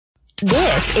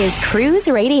This is Cruise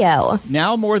Radio.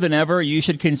 Now more than ever, you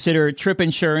should consider trip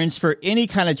insurance for any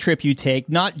kind of trip you take,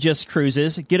 not just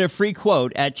cruises. Get a free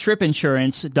quote at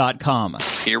tripinsurance.com.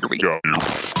 Here we go.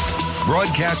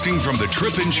 Broadcasting from the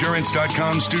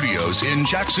tripinsurance.com studios in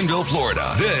Jacksonville,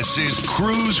 Florida. This is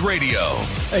Cruise Radio.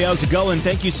 Hey, how's it going?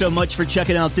 Thank you so much for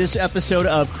checking out this episode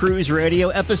of Cruise Radio,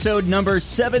 episode number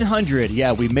 700.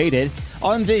 Yeah, we made it.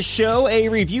 On this show, a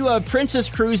review of Princess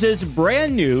Cruises'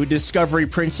 brand new Discovery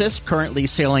Princess, currently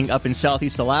sailing up in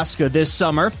Southeast Alaska this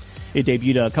summer. It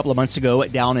debuted a couple of months ago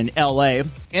down in L.A.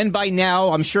 And by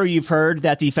now, I'm sure you've heard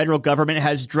that the federal government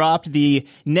has dropped the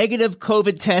negative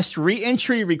COVID test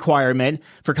re-entry requirement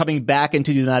for coming back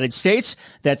into the United States.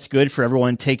 That's good for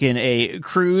everyone taking a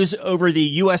cruise over the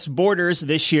U.S. borders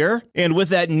this year. And with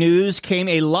that news came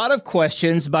a lot of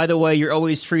questions. By the way, you're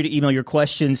always free to email your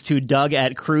questions to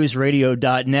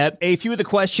doug@cruiseradio.net. A few of the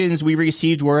questions we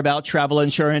received were about travel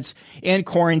insurance and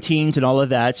quarantines and all of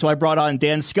that. So I brought on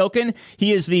Dan Skilkin.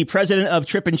 He is the president of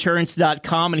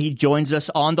tripinsurance.com, and he joins us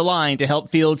on the line to help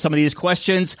field some of these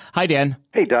questions. Hi, Dan.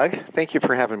 Hey, Doug. Thank you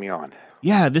for having me on.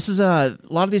 Yeah, this is a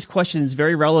lot of these questions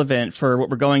very relevant for what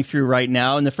we're going through right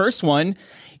now. And the first one,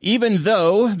 even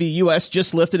though the U.S.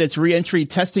 just lifted its reentry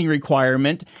testing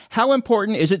requirement, how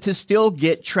important is it to still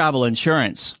get travel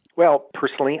insurance? Well,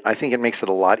 personally, I think it makes it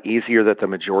a lot easier that the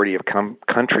majority of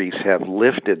countries have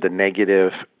lifted the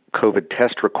negative COVID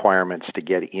test requirements to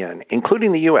get in,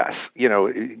 including the U.S. You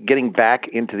know, getting back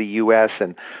into the U.S.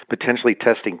 and potentially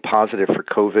testing positive for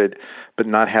COVID, but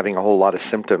not having a whole lot of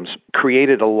symptoms,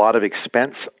 created a lot of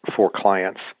expense for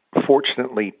clients.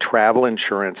 Fortunately, travel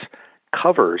insurance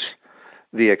covers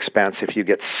the expense if you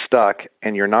get stuck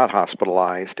and you're not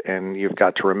hospitalized and you've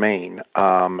got to remain.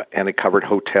 And it covered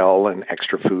hotel and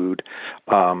extra food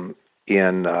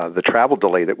in the travel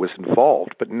delay that was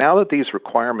involved. But now that these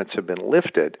requirements have been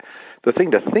lifted, the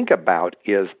thing to think about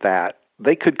is that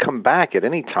they could come back at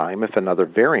any time if another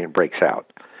variant breaks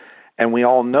out. And we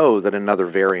all know that another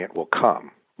variant will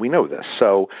come. We know this.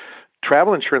 So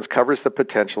travel insurance covers the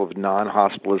potential of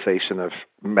non-hospitalization of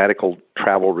medical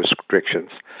travel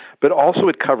restrictions, but also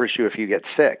it covers you if you get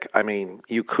sick. I mean,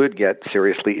 you could get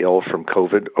seriously ill from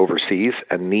COVID overseas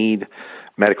and need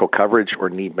medical coverage or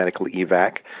need medical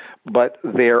evac. But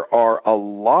there are a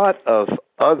lot of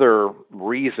other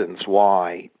reasons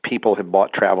why people have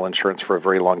bought travel insurance for a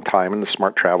very long time, and the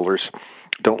smart travelers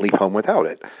don't leave home without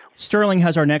it. Sterling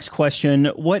has our next question.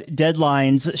 What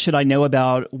deadlines should I know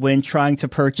about when trying to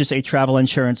purchase a travel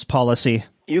insurance policy?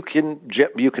 You can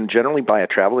generally buy a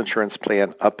travel insurance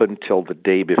plan up until the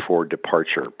day before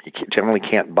departure. You generally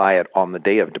can't buy it on the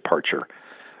day of departure,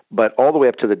 but all the way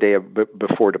up to the day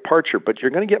before departure. But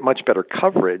you're going to get much better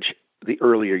coverage the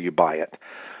earlier you buy it.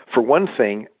 For one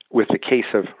thing, with the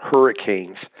case of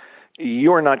hurricanes,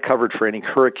 you are not covered for any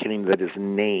hurricane that is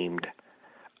named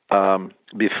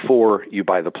before you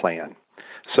buy the plan.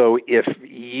 So if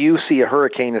you see a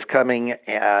hurricane is coming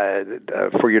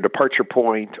for your departure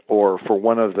point or for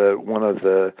one of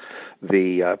the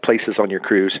places on your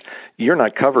cruise, you're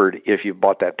not covered if you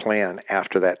bought that plan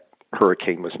after that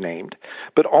hurricane was named.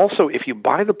 But also, if you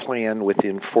buy the plan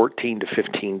within 14 to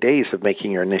 15 days of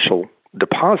making your initial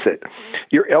deposit,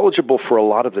 you're eligible for a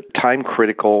lot of the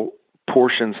time-critical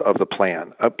portions of the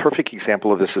plan. A perfect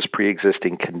example of this is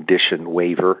pre-existing condition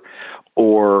waiver,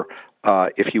 or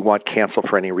if you want cancel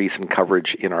for any reason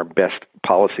coverage in our best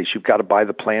policies, you've got to buy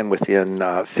the plan within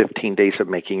 15 days of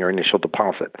making your initial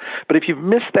deposit. But if you've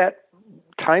missed that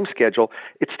time schedule,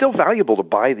 it's still valuable to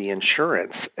buy the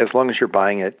insurance as long as you're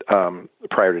buying it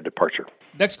prior to departure.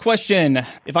 Next question.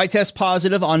 If I test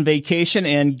positive on vacation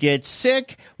and get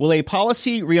sick, will a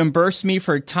policy reimburse me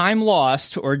for time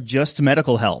lost or just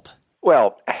medical help?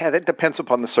 Well, it depends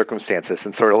upon the circumstances.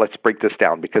 And so let's break this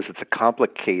down because it's a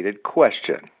complicated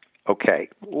question. Okay,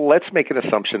 let's make an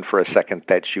assumption for a second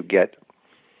that you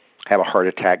have a heart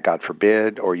attack, God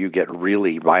forbid, or you get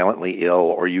really violently ill,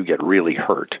 or you get really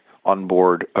hurt on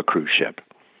board a cruise ship,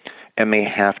 and they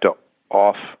have to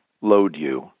offload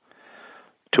you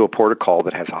to a port of call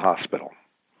that has a hospital.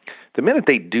 The minute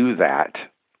they do that,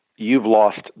 you've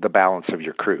lost the balance of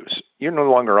your cruise. You're no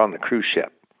longer on the cruise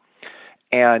ship,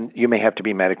 and you may have to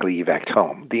be medically evac'd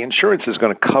home. The insurance is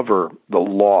going to cover the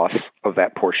loss of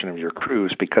that portion of your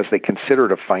cruise because they consider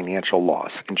it a financial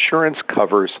loss. Insurance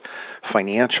covers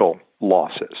financial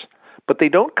losses, but they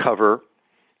don't cover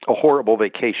a horrible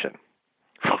vacation.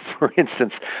 For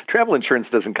instance, travel insurance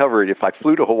doesn't cover it if I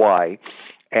flew to Hawaii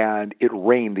and it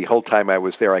rained the whole time I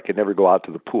was there. I could never go out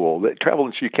to the pool. The travel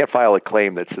insurance, you can't file a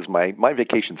claim that says my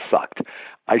vacation sucked.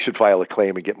 I should file a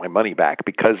claim and get my money back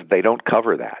because they don't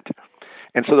cover that.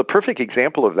 And so the perfect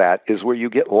example of that is where you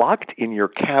get locked in your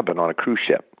cabin on a cruise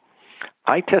ship.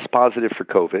 I test positive for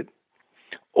COVID,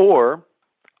 or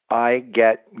I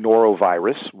get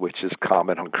norovirus, which is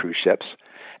common on cruise ships.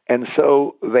 And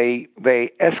so they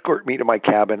escort me to my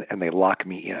cabin and they lock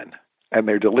me in. And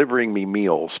they're delivering me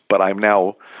meals, but I'm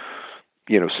now,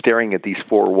 staring at these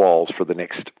four walls for the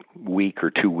next week or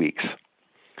 2 weeks.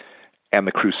 And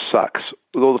the cruise sucks.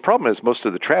 Though the problem is most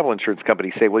of the travel insurance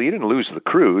companies say, well, you didn't lose the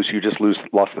cruise, you just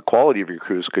lost the quality of your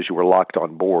cruise because you were locked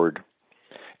on board.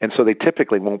 And so they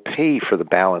typically won't pay for the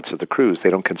balance of the cruise. They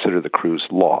don't consider the cruise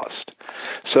lost.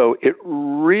 So it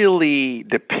really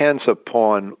depends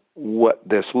upon what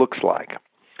this looks like.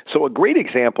 So a great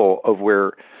example of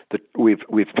where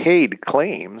we've paid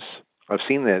claims, I've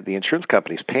seen the insurance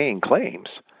companies paying claims,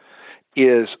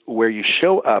 is where you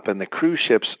show up and the cruise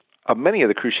ships, many of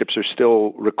the cruise ships are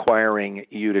still requiring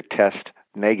you to test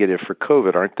negative for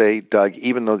COVID, aren't they, Doug?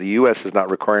 Even though the U.S. is not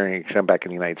requiring it to come back in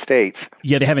the United States.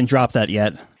 Yeah, they haven't dropped that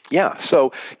yet. Yeah,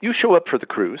 so you show up for the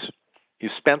cruise. You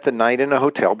spent the night in a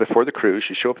hotel before the cruise.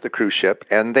 You show up at the cruise ship,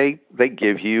 and they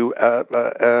give you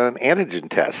an antigen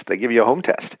test. They give you a home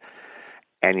test,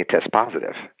 and you test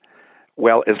positive.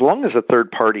 Well, as long as a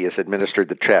third party has administered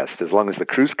the test, as long as the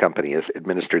cruise company has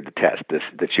administered the test,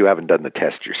 that you haven't done the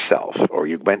test yourself, or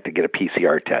you went to get a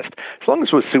PCR test, as long as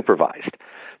it was supervised,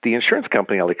 the insurance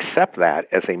company will accept that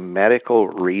as a medical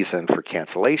reason for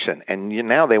cancellation. And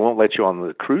now they won't let you on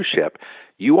the cruise ship.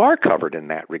 You are covered in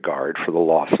that regard for the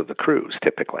loss of the cruise,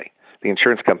 typically. The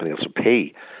insurance company will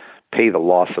pay the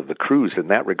loss of the cruise in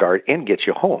that regard and get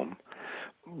you home.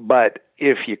 But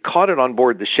if you caught it on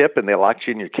board the ship and they locked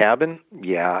you in your cabin,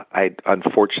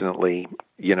 unfortunately,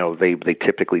 they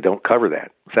typically don't cover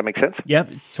that. Does that make sense?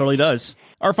 Yep, totally does.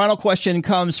 Our final question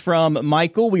comes from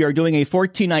Michael. We are doing a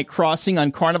 14-night crossing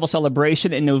on Carnival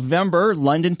Celebration in November,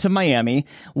 London to Miami.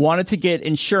 Wanted to get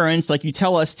insurance like you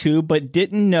tell us to, but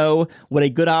didn't know what a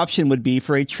good option would be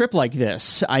for a trip like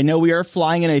this. I know we are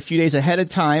flying in a few days ahead of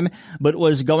time, but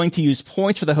was going to use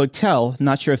points for the hotel.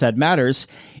 Not sure if that matters.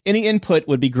 Any input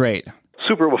would be great.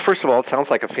 Super. Well, first of all, it sounds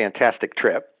like a fantastic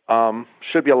trip.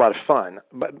 Should be a lot of fun.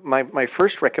 But my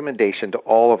first recommendation to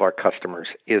all of our customers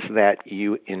is that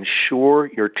you insure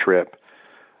your trip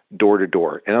door to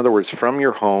door. In other words, from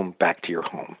your home back to your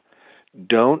home.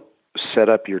 Don't set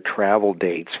up your travel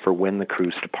dates for when the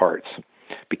cruise departs,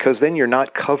 because then you're not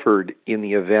covered in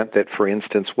the event that, for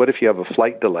instance, what if you have a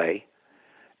flight delay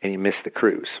and you miss the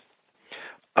cruise?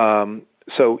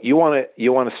 So you want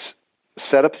to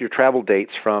set up your travel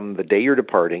dates from the day you're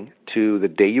departing to the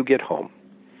day you get home.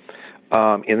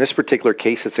 In this particular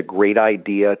case, it's a great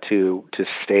idea to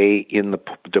stay in the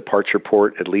departure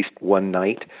port at least one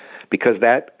night, because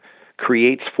that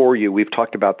creates for you, we've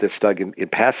talked about this, Doug, in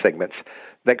past segments,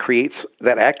 that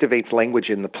activates language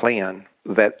in the plan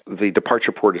that the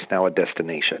departure port is now a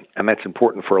destination. And that's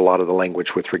important for a lot of the language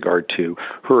with regard to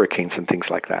hurricanes and things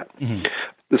like that. Mm-hmm.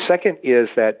 The second is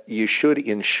that you should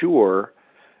insure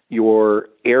your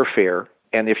airfare.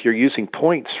 And if you're using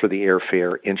points for the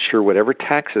airfare, insure whatever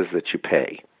taxes that you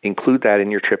pay. Include that in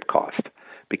your trip cost,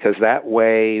 because that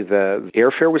way the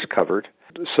airfare was covered.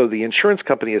 So the insurance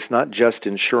company is not just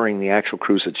insuring the actual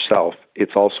cruise itself,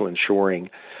 it's also insuring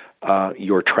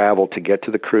your travel to get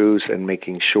to the cruise and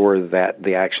making sure that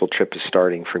the actual trip is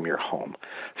starting from your home.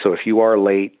 So if you are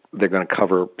late, they're going to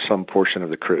cover some portion of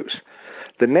the cruise.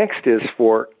 The next is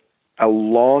for a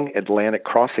long Atlantic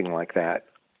crossing like that,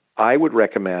 I would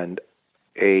recommend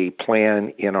a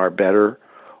plan in our better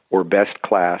or best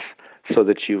class so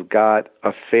that you've got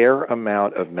a fair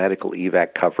amount of medical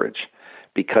evac coverage.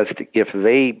 Because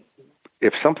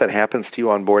if something happens to you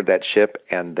on board that ship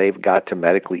and they've got to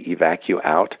medically evac you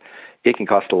out, it can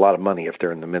cost a lot of money if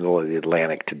they're in the middle of the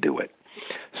Atlantic to do it.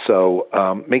 So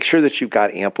make sure that you've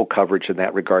got ample coverage in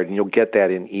that regard, and you'll get that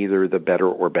in either the better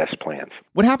or best plans.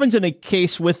 What happens in a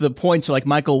case with the points, like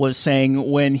Michael was saying,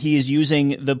 when he is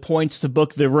using the points to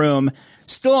book the room,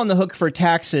 still on the hook for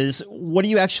taxes? What do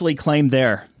you actually claim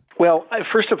there? Well,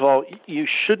 first of all, you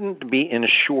shouldn't be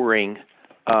insuring.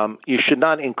 You should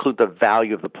not include the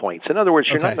value of the points. In other words,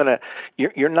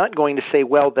 you're not going to say,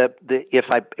 well, if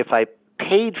I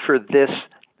paid for this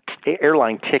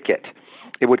airline ticket,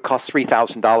 it would cost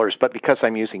 $3,000, but because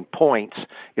I'm using points,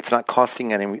 it's not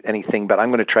costing anything, but I'm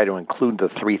going to try to include the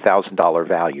 $3,000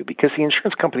 value, because the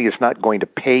insurance company is not going to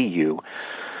pay you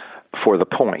for the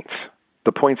points.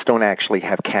 The points don't actually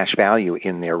have cash value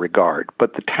in their regard,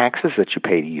 but the taxes that you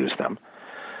pay to use them.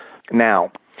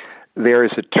 Now, there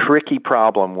is a tricky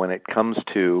problem when it comes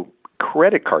to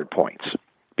credit card points,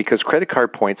 because credit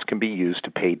card points can be used to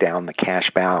pay down the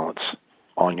cash balance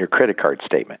on your credit card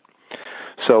statement.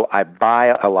 So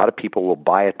a lot of people will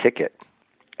buy a ticket,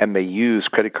 and they use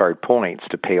credit card points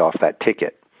to pay off that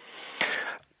ticket.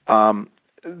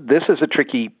 This is a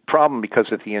tricky problem because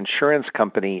if the insurance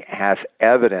company has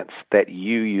evidence that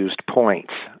you used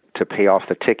points to pay off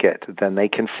the ticket, then they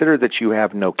consider that you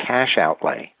have no cash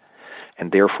outlay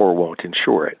and therefore won't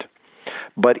insure it.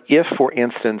 But if, for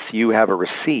instance, you have a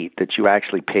receipt that you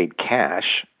actually paid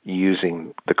cash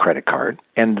using the credit card,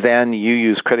 and then you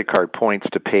use credit card points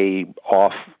to pay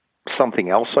off something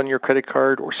else on your credit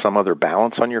card or some other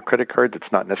balance on your credit card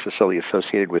that's not necessarily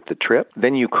associated with the trip,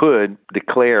 then you could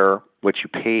declare what you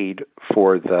paid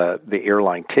for the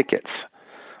airline tickets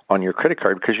on your credit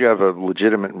card because you have a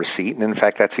legitimate receipt. And in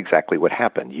fact, that's exactly what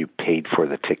happened. You paid for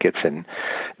the tickets, and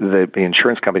the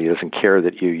insurance company doesn't care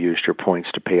that you used your points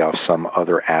to pay off some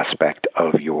other aspect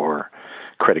of your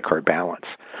credit card balance.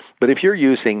 But if you're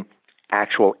using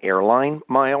actual airline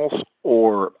miles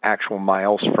or actual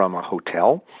miles from a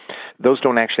hotel, those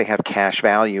don't actually have cash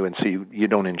value, and so you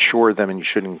don't insure them, and you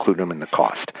shouldn't include them in the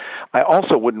cost. I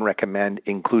also wouldn't recommend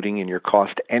including in your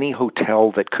cost any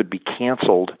hotel that could be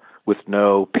canceled with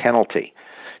no penalty.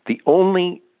 The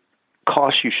only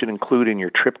costs you should include in your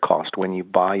trip cost when you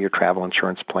buy your travel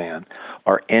insurance plan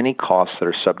are any costs that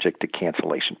are subject to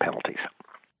cancellation penalties.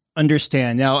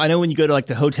 Understand. Now, I know when you go to like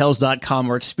the Hotels.com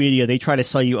or Expedia, they try to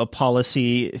sell you a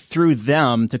policy through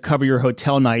them to cover your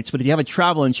hotel nights. But if you have a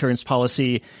travel insurance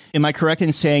policy, am I correct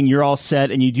in saying you're all set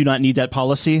and you do not need that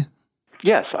policy?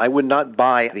 Yes, I would not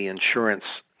buy the insurance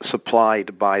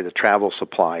supplied by the travel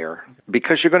supplier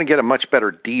because you're going to get a much better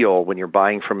deal when you're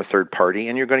buying from a third party,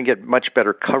 and you're going to get much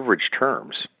better coverage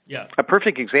terms. Yeah. A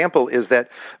perfect example is that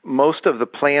most of the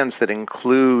plans that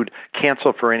include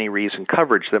cancel for any reason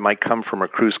coverage that might come from a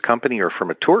cruise company or from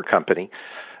a tour company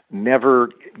never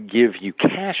give you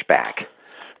cash back.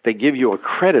 They give you a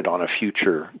credit on a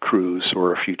future cruise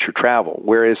or a future travel.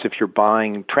 Whereas if you're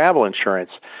buying travel insurance,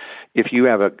 if you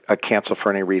have a cancel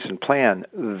for any reason plan,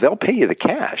 they'll pay you the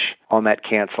cash on that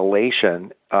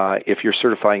cancellation if you're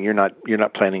certifying you're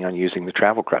not planning on using the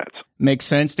travel credits. Makes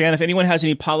sense. Dan, if anyone has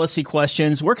any policy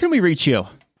questions, where can we reach you?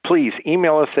 Please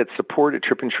email us at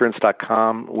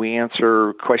support@tripinsurance.com. We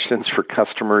answer questions for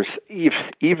customers,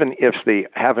 even if they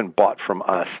haven't bought from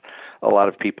us. A lot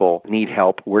of people need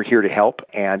help. We're here to help.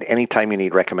 And anytime you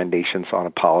need recommendations on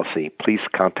a policy, please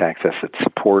contact us at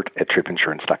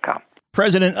support@tripinsurance.com.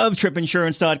 President of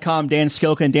tripinsurance.com, Dan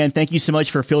Skilken. Dan, thank you so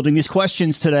much for fielding these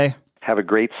questions today. Have a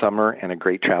great summer and a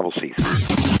great travel season.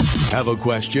 Have a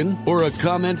question or a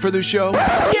comment for the show?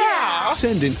 Yeah!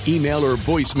 Send an email or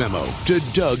voice memo to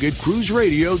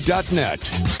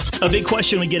Doug@cruiseradio.net. A big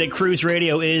question we get at Cruise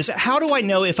Radio is, how do I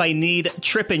know if I need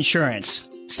trip insurance?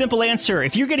 Simple answer.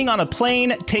 If you're getting on a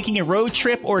plane, taking a road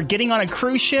trip, or getting on a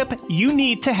cruise ship, you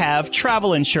need to have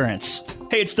travel insurance.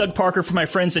 Hey, it's Doug Parker from my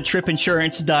friends at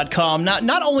tripinsurance.com.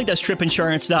 Not only does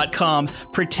tripinsurance.com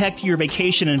protect your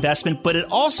vacation investment, but it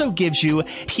also gives you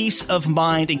peace of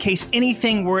mind in case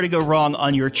anything were to go wrong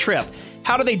on your trip.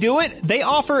 How do they do it? They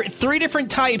offer 3 different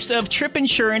types of trip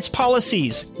insurance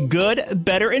policies. Good,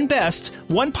 better, and best.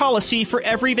 One policy for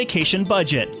every vacation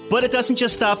budget. But it doesn't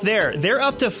just stop there. They're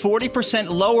up to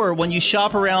 40% lower when you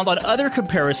shop around on other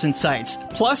comparison sites.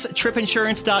 Plus,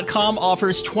 tripinsurance.com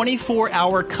offers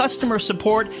 24-hour customer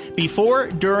support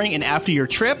before, during, and after your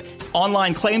trip,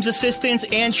 online claims assistance,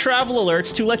 and travel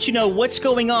alerts to let you know what's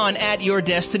going on at your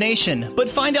destination. But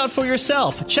find out for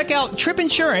yourself. Check out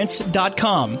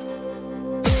tripinsurance.com.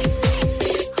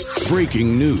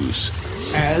 Breaking news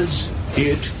as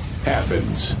it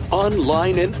happens.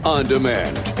 Online and on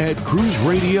demand at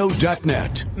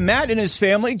cruiseradio.net. Matt and his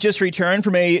family just returned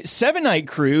from a 7-night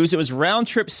cruise. It was round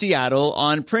trip Seattle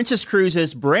on Princess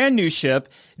Cruises' brand new ship,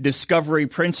 Discovery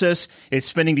Princess. It's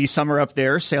spending the summer up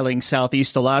there, sailing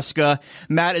Southeast Alaska.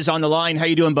 Matt is on the line. How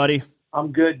you doing, buddy?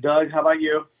 I'm good, Doug. How about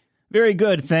you? Very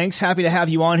good, thanks. Happy to have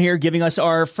you on here giving us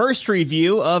our first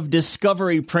review of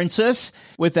Discovery Princess.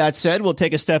 With that said, we'll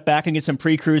take a step back and get some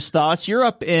pre-cruise thoughts. You're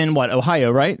up in,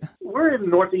 Ohio, right? We're in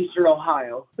northeastern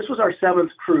Ohio. This was our 7th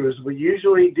cruise. We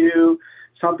usually do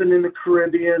something in the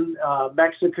Caribbean,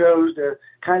 Mexico, to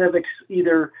kind of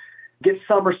either get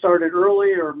summer started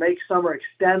early or make summer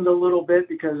extend a little bit,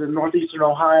 because in northeastern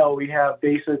Ohio, we have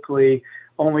basically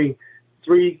only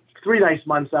three nice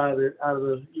months out of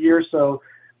the year. So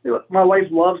my wife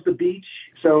loves the beach,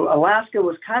 so Alaska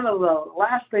was kind of the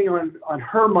last thing on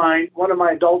her mind. One of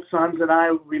my adult sons and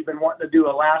I, we've been wanting to do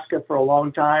Alaska for a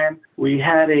long time. We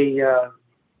had a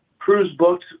cruise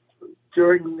booked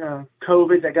during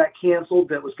COVID that got canceled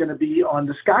that was going to be on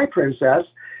the Sky Princess.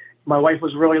 My wife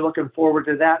was really looking forward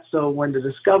to that, so when the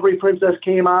Discovery Princess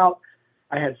came out,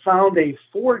 I had found a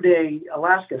 4-day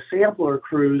Alaska sampler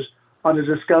cruise on the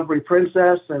Discovery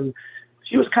Princess, and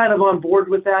she was kind of on board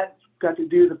with that. Got to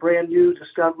do the brand new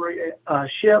Discovery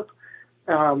ship.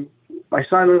 My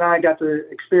son and I got to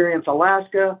experience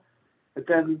Alaska, but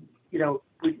then,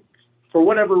 for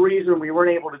whatever reason, we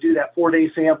weren't able to do that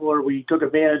 4-day sampler. We took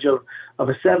advantage of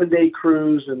a 7-day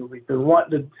cruise, and we've been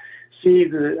wanting to see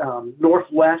the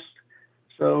Northwest.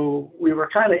 So we were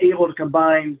kind of able to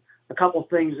combine a couple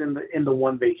things in the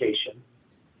one vacation.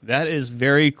 That is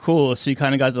very cool. So you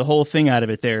kind of got the whole thing out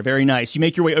of it there. Very nice. You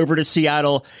make your way over to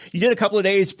Seattle. You did a couple of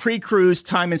days pre-cruise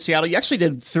time in Seattle. You actually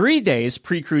did 3 days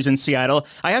pre-cruise in Seattle.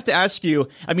 I have to ask you,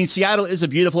 Seattle is a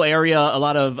beautiful area, a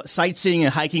lot of sightseeing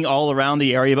and hiking all around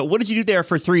the area. But what did you do there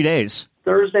for 3 days?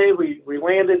 Thursday, we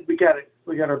landed. We got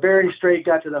our bearings straight,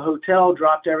 got to the hotel,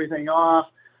 dropped everything off.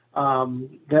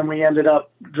 Then we ended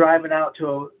up driving out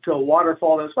to a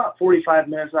waterfall that was about 45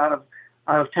 minutes out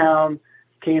of town.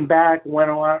 Came back,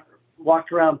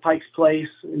 walked around Pike's Place,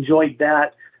 enjoyed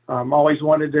that. Always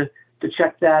wanted to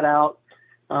check that out.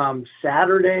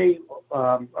 Saturday,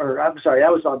 that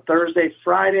was on Thursday.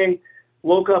 Friday,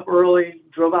 woke up early,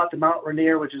 drove out to Mount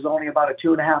Rainier, which is only about a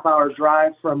 2.5-hour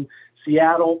drive from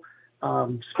Seattle.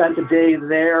 Spent the day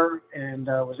there and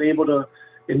was able to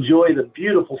enjoy the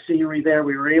beautiful scenery there.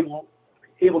 We were able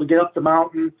to get up the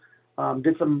mountain,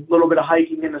 did some little bit of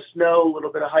hiking in the snow, a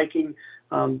little bit of hiking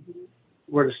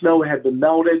where the snow had been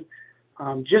melted,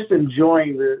 just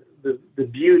enjoying the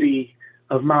beauty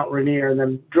of Mount Rainier, and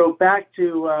then drove back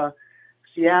to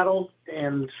Seattle.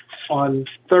 And on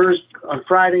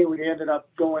Friday, we ended up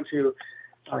going to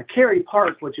Cary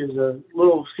Park, which is a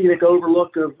little scenic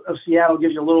overlook of Seattle,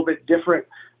 gives you a little bit different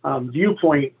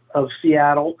viewpoint of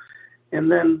Seattle. And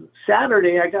then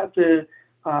Saturday, I got to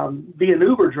be an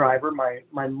Uber driver.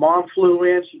 My mom flew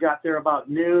in. She got there about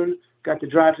noon, got to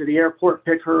drive to the airport,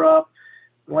 pick her up.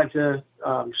 Went to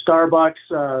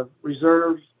Starbucks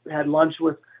Reserve, had lunch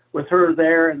with her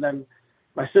there, and then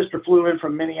my sister flew in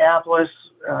from Minneapolis.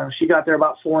 She got there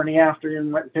about 4 p.m,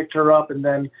 went and picked her up, and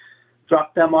then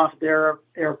dropped them off at their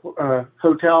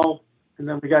hotel. And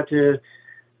then we got to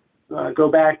go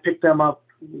back, pick them up,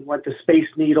 went to Space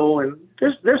Needle, and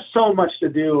there's so much to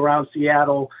do around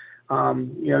Seattle.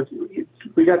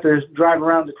 We got to drive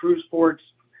around the cruise ports.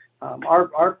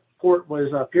 Our port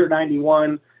was Pier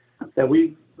 91 that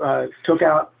we took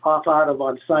off out of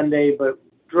on Sunday, but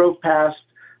drove past.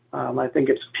 I think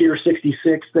it's Pier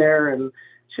 66 there, and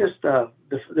just the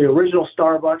original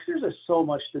Starbucks. There's just so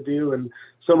much to do and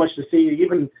so much to see.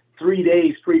 Even 3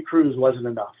 days pre-cruise wasn't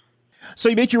enough. So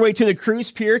you make your way to the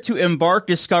cruise pier to embark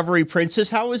Discovery Princess.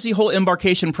 How was the whole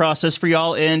embarkation process for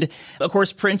y'all? And of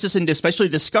course, Princess and especially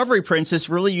Discovery Princess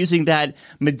really using that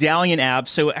Medallion app.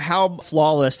 So how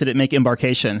flawless did it make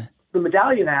embarkation? The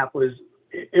Medallion app was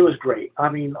great.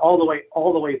 All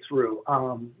the way through.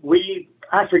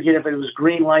 I forget if it was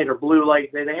green light or blue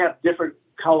light. They have different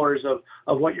colors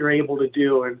of what you're able to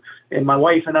do. And my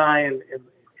wife and I and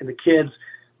the kids,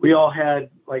 we all had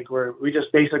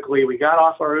we got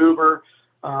off our Uber.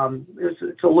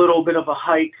 It's a little bit of a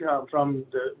hike from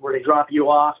where they drop you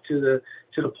off to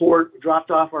the port. We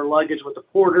dropped off our luggage with the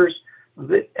porters.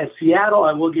 At Seattle,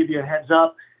 I will give you a heads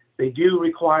up. They do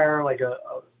require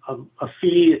a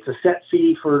fee. It's a set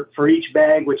fee for each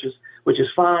bag, which is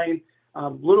fine. A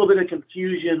little bit of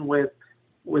confusion with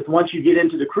once you get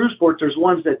into the cruise port. There's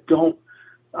ones that don't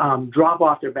drop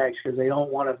off their bags because they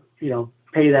don't want to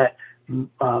pay that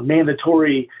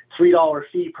mandatory $3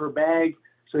 fee per bag,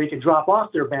 so they can drop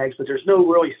off their bags. But there's no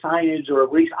really signage, or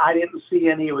at least I didn't see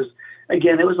any. It was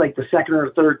like the second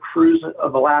or third cruise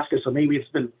of Alaska, so maybe it's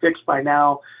been fixed by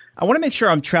now. I want to make sure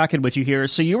I'm tracking with you here.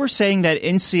 So you were saying that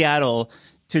in Seattle,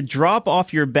 to drop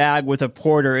off your bag with a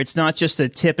porter, it's not just a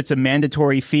tip, it's a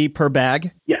mandatory fee per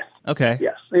bag? Yes. Okay.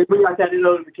 Yes. We got that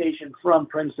notification from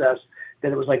Princess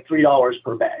that it was like $3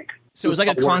 per bag. So it was like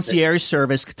a concierge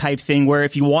service type thing where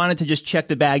if you wanted to just check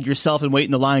the bag yourself and wait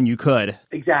in the line, you could.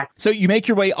 Exactly. So you make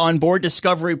your way on board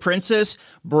Discovery Princess,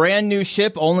 brand new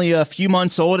ship, only a few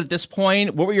months old at this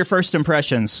point. What were your first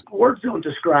impressions? Words don't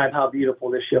describe how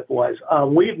beautiful this ship was.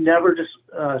 We've never just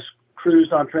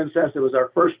cruised on Princess. It was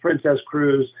our first Princess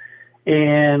cruise,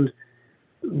 and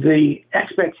the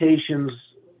expectations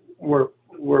were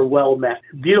well met.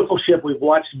 Beautiful ship. We've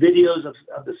watched videos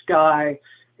of the sky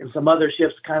and some other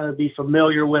ships, kind of be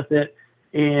familiar with it,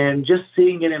 and just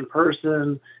seeing it in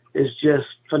person is just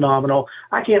phenomenal.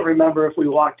 I can't remember if we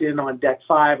walked in on deck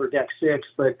 5 or deck 6,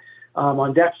 but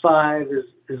on deck 5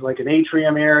 is like an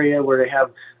atrium area where they have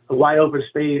a wide open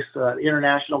space,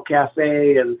 international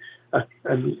cafe, and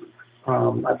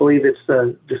I believe it's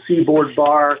the Seaboard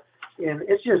Bar, and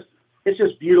it's just it's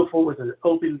just beautiful with an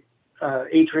open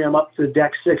atrium up to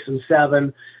deck 6 and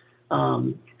 7,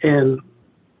 and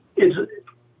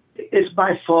it's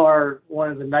by far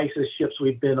one of the nicest ships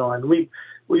we've been on.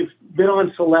 We've been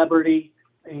on Celebrity,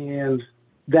 and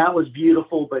that was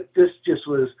beautiful, but this just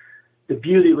was, the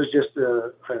beauty was just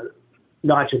a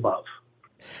notch above.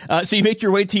 So you make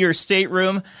your way to your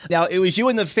stateroom. Now, it was you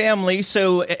and the family,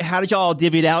 so how did y'all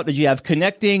divvy it out? Did you have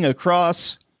connecting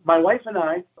across? My wife and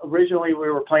I, originally we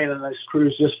were planning this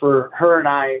cruise just for her and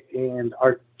I and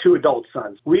our 2 adult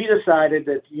sons. We decided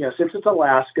that, since it's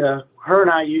Alaska, her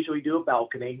and I usually do a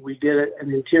balcony. We did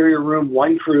an interior room,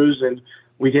 one cruise, and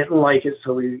we didn't like it,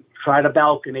 so we tried a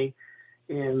balcony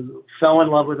and fell in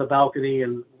love with a balcony,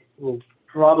 and we'll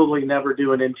probably never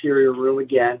do an interior room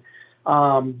again.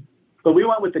 But we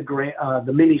went with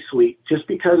the mini suite just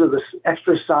because of the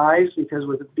extra size, because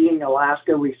with it being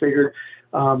Alaska, we figured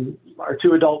our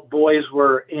 2 adult boys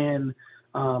were in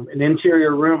an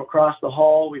interior room across the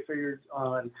hall. We figured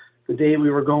on the day we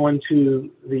were going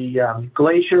to the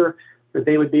glacier that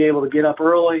they would be able to get up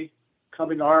early,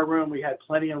 come into our room. We had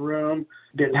plenty of room,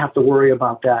 didn't have to worry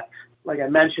about that. Like I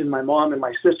mentioned, my mom and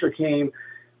my sister came.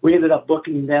 We ended up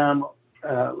booking them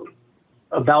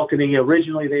a balcony.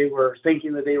 Originally, they were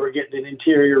thinking that they were getting an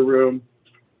interior room,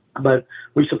 but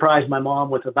we surprised my mom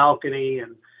with a balcony,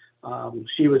 and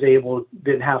she was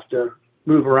didn't have to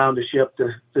move around the ship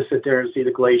to sit there and see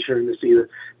the glacier and to see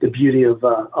the beauty of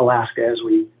Alaska as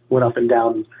we went up and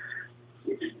down.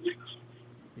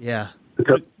 Yeah.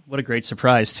 What a great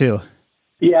surprise, too.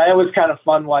 Yeah, it was kind of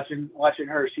fun watching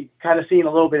her. She kind of seeing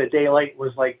a little bit of daylight.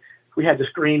 Was like we had the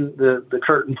screen, the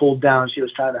curtain pulled down. She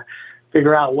was trying to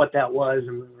figure out what that was,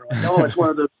 and we were like, "Oh, it's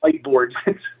one of those light boards."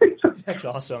 That's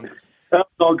awesome. That's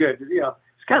all good.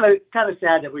 It's kind of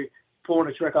sad that we're pulling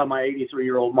a trick on my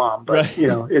 83-year-old mom, but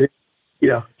right.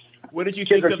 What did you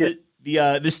think of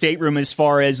the stateroom as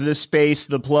far as the space,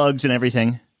 the plugs, and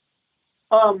everything?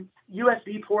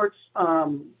 USB ports.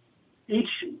 Each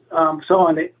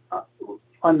so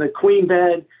on the queen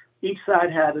bed, each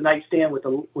side had a nightstand with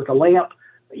a lamp.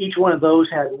 Each one of those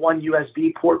had one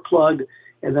USB port plug.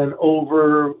 And then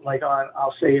over, like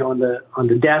on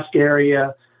the desk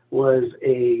area was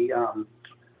a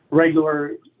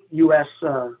regular US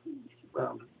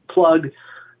plug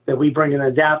that we bring an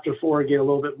adapter for, get a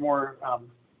little bit more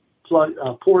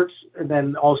ports. And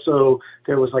then also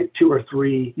there was like 2 or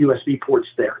 3 USB ports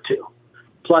there too.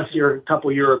 Plus your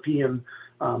couple European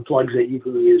plugs that you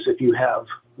can use if you have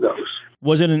those.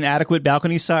 Was it an adequate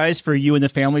balcony size for you and the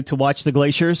family to watch the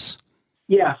glaciers?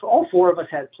 Yeah, so all 4 of us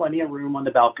had plenty of room on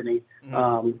the balcony.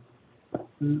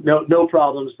 No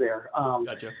problems there.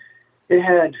 Gotcha. It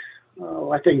had,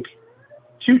 I think,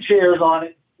 2 chairs on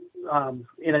it,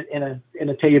 in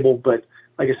a table. But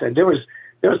like I said, there was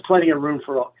plenty of room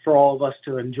for all of us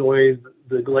to enjoy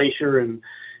the glacier and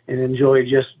enjoy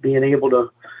just being able to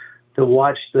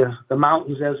watch the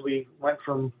mountains as we went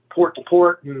from port to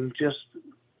port, and just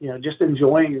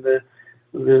enjoying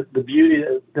the beauty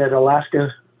that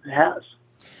Alaska has.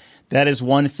 That is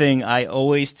one thing I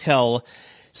always tell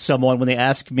someone when they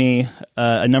ask me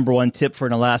a number one tip for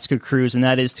an Alaska cruise, and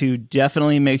that is to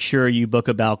definitely make sure you book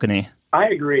a balcony. I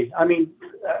agree. I mean,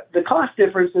 the cost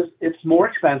difference is it's more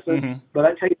expensive, but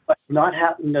I tell you what, not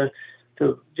having to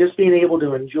just being able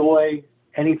to enjoy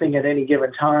anything at any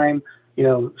given time.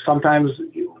 Sometimes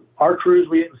our cruise,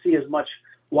 we didn't see as much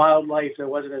wildlife. There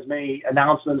wasn't as many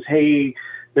announcements. Hey,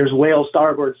 there's whale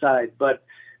starboard side, but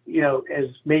as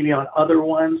maybe on other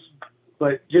ones,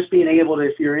 but just being able to,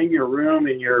 if you're in your room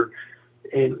and you're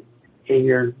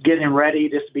getting ready,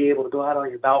 just to be able to go out on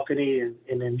your balcony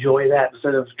and enjoy that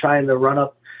instead of trying to run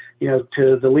up,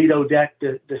 to the Lido deck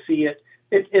to see it.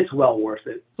 It's well worth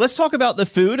it. Let's talk about the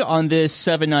food on this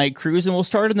 7-night cruise, and we'll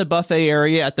start in the buffet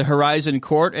area at the Horizon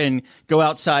Court and go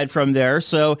outside from there.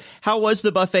 So how was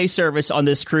the buffet service on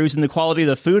this cruise and the quality of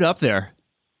the food up there?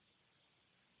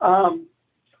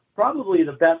 Probably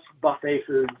the best buffet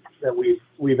food that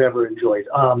we've ever enjoyed.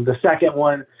 The second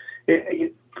one,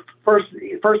 first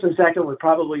and second would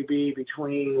probably be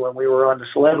between when we were on the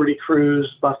Celebrity Cruise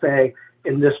buffet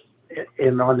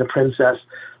and on the Princess.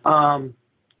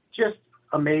 Just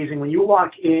amazing. When you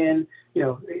walk in,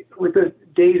 with the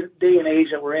day and age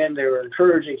that we're in, they were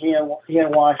encouraging hand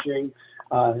washing,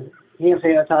 hand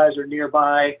sanitizer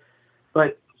nearby,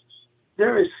 but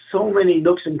there is so many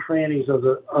nooks and crannies of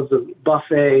the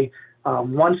buffet.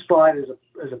 One spot is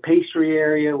a pastry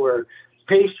area where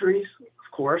pastries,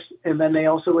 of course, and then they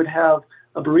also would have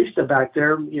a barista back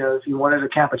there. If you wanted a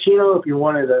cappuccino, if you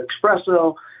wanted an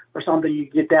espresso or something, you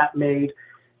get that made.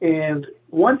 And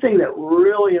one thing that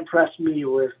really impressed me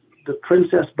with the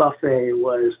Princess buffet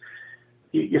was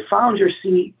you found your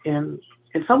seat, and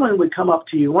someone would come up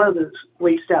to you. One of the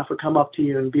wait staff would come up to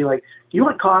you and be like, "Do you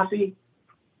want coffee?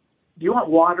 Do you want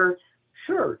water?"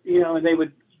 Sure. And they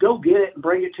would go get it and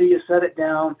bring it to you, set it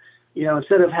down,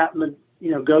 instead of having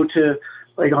to, go to,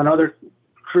 like on other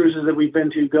cruises that we've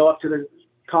been to, go up to the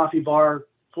coffee bar,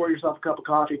 pour yourself a cup of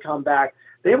coffee, come back.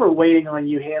 They were waiting on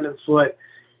you hand and foot.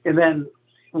 And then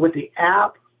with the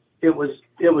app, it was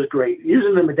great.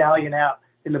 Using the Medallion app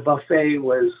in the buffet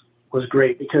was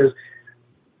great because,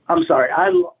 I'm sorry,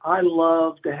 I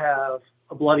love to have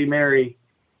a Bloody Mary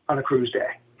on a cruise day,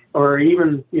 or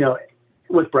even,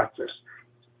 with breakfast.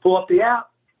 Pull up the app,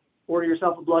 order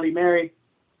yourself a Bloody Mary,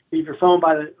 leave your phone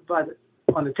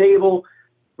on the table.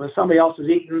 When somebody else is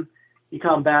eating, you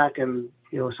come back and,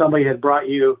 somebody had brought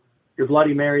you your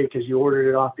Bloody Mary because you ordered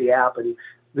it off the app. And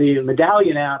the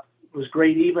Medallion app was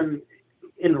great even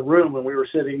in the room when we were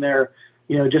sitting there,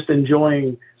 just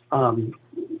enjoying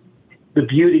the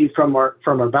beauty from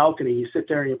our balcony. You sit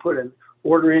there and you put an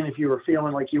order in if you were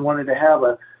feeling like you wanted to have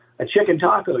a chicken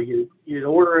taco. You'd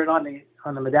order it on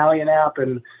the Medallion app,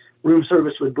 and room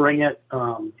service would bring it.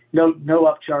 No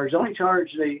upcharge. The only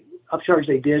upcharge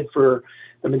they did for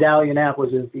the Medallion app was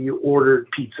if you ordered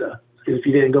pizza, if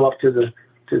you didn't go up to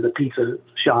the pizza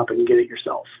shop and get it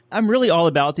yourself. I'm really all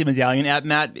about the Medallion app,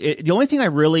 Matt. The only thing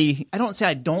I don't say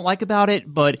I don't like about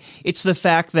it, but it's the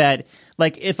fact that,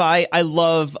 like, if I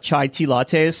love chai tea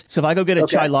lattes, so if I go get a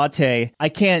chai latte, I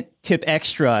can't tip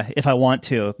extra if I want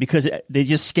to, because they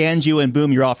just scanned you and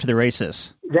boom, you're off to the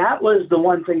races. That was the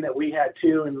one thing that we had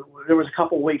too, and there was a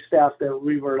couple wait staff that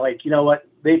we were like, you know what,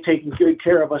 they've taken good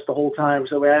care of us the whole time,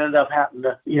 so we ended up having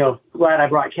to, glad I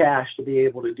brought cash to be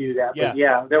able to do that. Yeah. But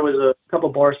yeah, there was a couple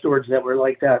bar stewards that were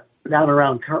like that down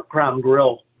around Crown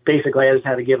Grill. Basically, I just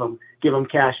had to give them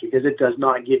cash because it does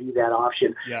not give you that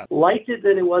option. Yeah. Liked it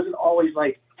that it wasn't always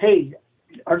like, hey,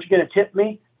 aren't you going to tip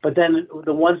me? But then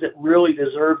the ones that really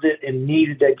deserved it and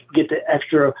needed to get the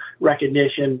extra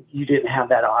recognition, you didn't have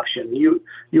that option.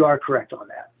 You are correct on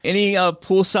that. Any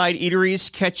poolside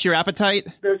eateries catch your appetite?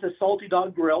 There's a Salty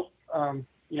Dog Grill.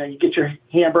 You get your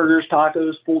hamburgers,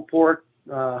 tacos, pulled pork,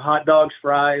 hot dogs,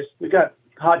 fries. We got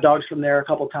hot dogs from there a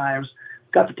couple times.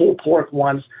 Got the pulled pork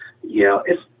ones.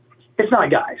 It's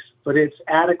not guys, but it's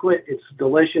adequate. It's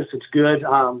delicious. It's good.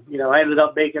 I ended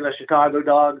up making a Chicago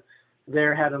dog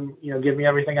there, had them, give me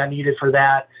everything I needed for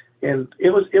that. And it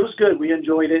was good. We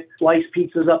enjoyed it. Sliced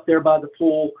pizzas up there by the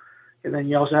pool. And then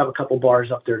you also have a couple bars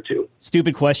up there too.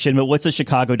 Stupid question, but what's a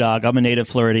Chicago dog? I'm a native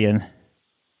Floridian.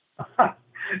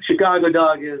 Chicago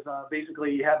dog is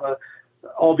basically you have a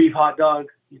all beef hot dog.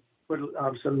 You put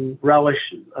some relish,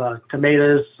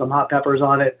 tomatoes, some hot peppers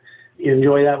on it. You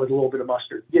enjoy that with a little bit of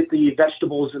mustard. Get the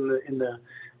vegetables in the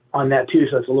on that too,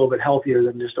 so it's a little bit healthier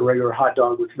than just a regular hot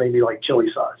dog with maybe like chili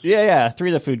sauce. Yeah, 3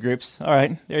 of the food groups. All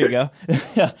right, there you go.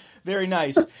 Yeah, very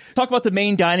nice. Talk about the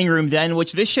main dining room then,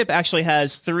 which this ship actually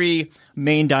has 3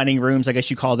 main dining rooms, I guess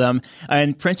you call them.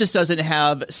 And Princess doesn't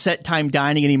have set time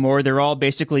dining anymore. They're all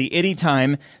basically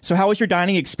anytime. So how was your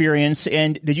dining experience?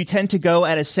 And did you tend to go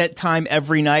at a set time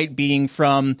every night, being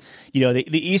from, the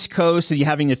East Coast and you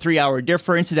having the 3-hour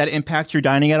difference? Did that impact your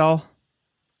dining at all?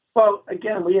 Well,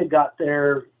 again, we had got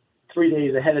there 3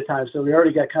 days ahead of time, so we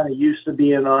already got kind of used to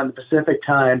being on Pacific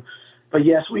time. But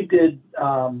yes, we did.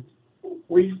 All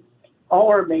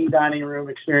our main dining room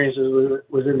experiences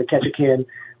was in the Ketchikan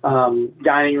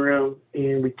dining room,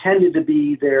 and we tended to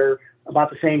be there about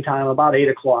the same time, about 8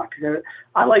 o'clock.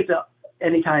 I like the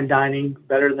anytime dining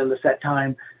better than the set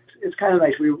time. It's kind of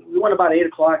nice. We went about 8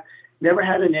 o'clock, never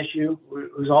had an issue.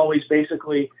 It was always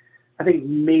basically, I think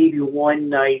maybe one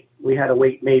night we had to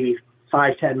wait maybe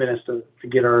 5-10 minutes to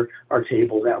get our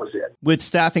table. That was it. With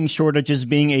staffing shortages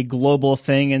being a global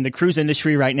thing, and the cruise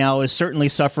industry right now is certainly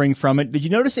suffering from it, did you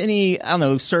notice any,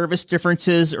 service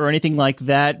differences or anything like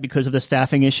that because of the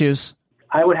staffing issues?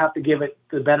 I would have to give it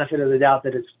the benefit of the doubt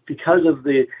that it's because of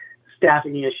the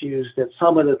staffing issues that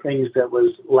some of the things that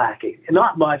was lacking. And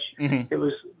not much. Mm-hmm. It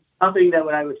was nothing that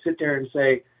I would sit there and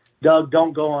say, Doug,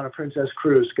 don't go on a Princess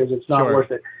cruise because it's not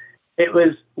worth it. It was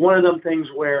one of them things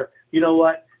where, you know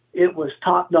what? It was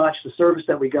top notch. The service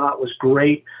that we got was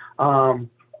great.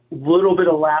 Little bit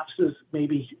of lapses,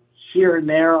 maybe here and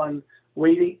there on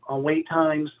wait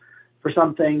times for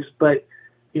some things. But,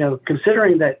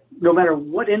 considering that no matter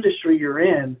what industry you're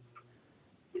in,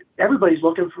 everybody's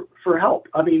looking for help.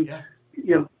 I mean,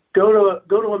 go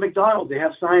to a McDonald's, they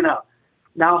have sign up,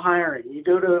 now hiring. You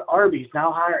go to Arby's,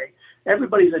 now hiring.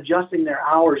 Everybody's adjusting their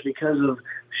hours because of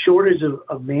shortage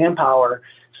of manpower.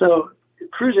 So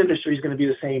cruise industry is going to be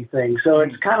the same thing. So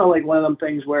it's kind of like one of them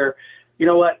things where, you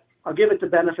know what, I'll give it the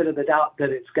benefit of the doubt that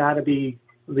it's got to be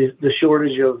the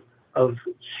shortage of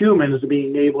humans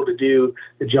being able to do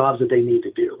the jobs that they need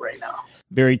to do right now.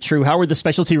 Very true. How are the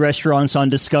specialty restaurants on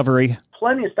Discovery?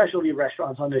 Plenty of specialty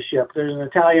restaurants on this ship. There's an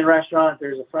Italian restaurant.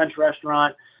 There's a French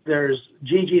restaurant. There's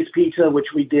Gigi's Pizza, which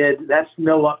we did. That's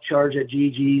no upcharge at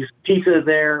Gigi's. Pizza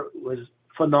there was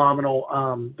phenomenal.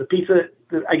 The pizza,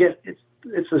 I guess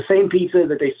it's the same pizza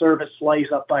that they serve at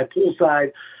Slice up by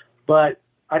Poolside. But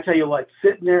I tell you what,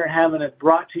 sitting there and having it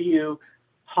brought to you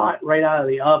hot right out of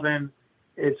the oven,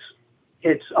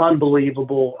 it's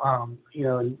unbelievable.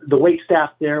 And the wait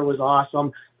staff there was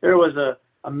awesome. There was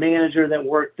a manager that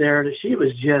worked there that she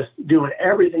was just doing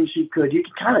everything she could. You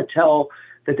could kind of tell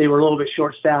that they were a little bit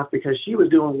short-staffed because she was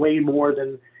doing way more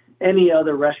than any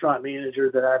other restaurant manager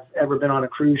that I've ever been on a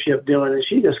cruise ship doing, and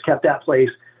she just kept that place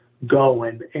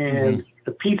going. And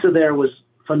the pizza there was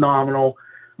phenomenal.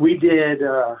 We did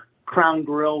Crown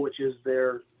Grill, which is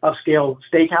their upscale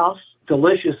steakhouse.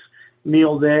 Delicious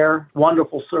meal there,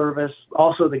 wonderful service.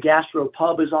 Also, the Gastro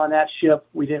Pub is on that ship.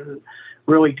 We didn't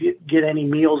really get any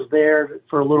meals there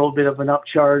for a little bit of an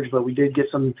upcharge, but we did get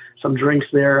some drinks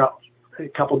there a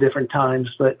couple different times.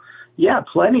 But yeah,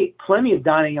 plenty of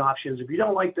dining options. If you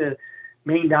don't like the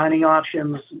main dining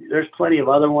options, there's plenty of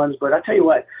other ones. But I tell you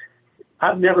what,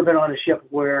 I've never been on a ship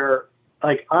where,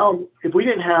 like, if we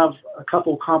didn't have a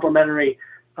couple complimentary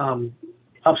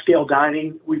upscale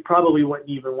dining, we probably wouldn't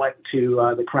even went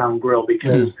to the Crown Grill,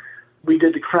 because we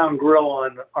did the Crown Grill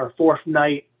on our fourth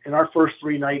night, and our first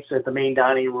 3 nights at the main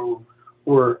dining room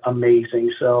were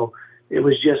amazing. So it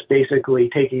was just basically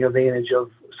taking advantage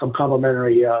of some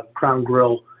complimentary Crown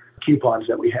Grill coupons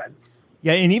that we had.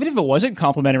 Yeah, and even if it wasn't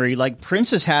complimentary, like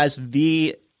Princess has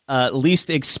the least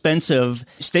expensive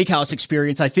steakhouse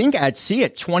experience, I think, at sea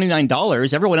at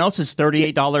 $29. Everyone else is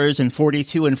 $38 and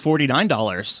 $42 and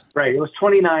 $49. Right. It was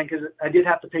 $29 because I did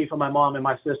have to pay for my mom and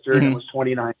my sister, and it was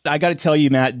 $29. I got to tell you,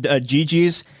 Matt,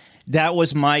 Gigi's, that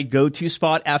was my go-to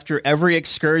spot. After every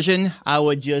excursion, I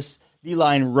would just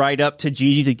beeline right up to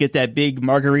Gigi to get that big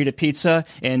margarita pizza.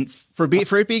 And for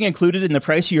it being included in the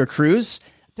price of your cruise,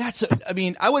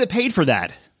 I would have paid for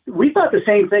that. We thought the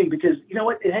same thing, because you know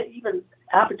what? It had even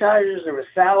appetizers, there was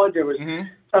salad, there was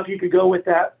stuff you could go with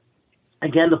that.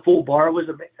 Again, the full bar was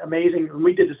amazing, and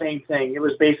we did the same thing. It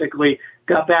was basically,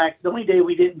 got back, the only day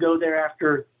we didn't go there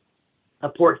after a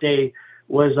port day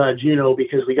was Juneau,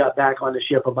 because we got back on the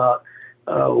ship about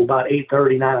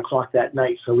 8:30, 9 o'clock that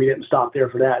night, so we didn't stop there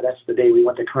for that. That's the day we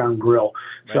went to Crown Grill.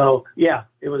 Right. So, yeah,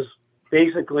 it was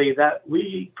basically that.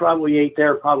 We probably ate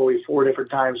there 4 different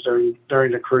times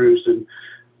during the cruise, and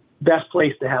best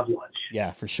place to have lunch.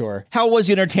 Yeah, for sure. How was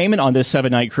the entertainment on this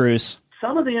 7-night cruise?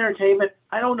 Some of the entertainment,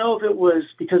 I don't know if it was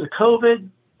because of COVID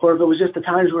or if it was just the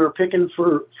times we were picking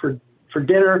for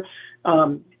dinner.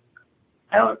 Some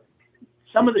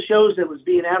of the shows that was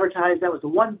being advertised, that was the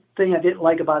one thing I didn't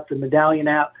like about the Medallion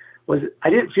app, was I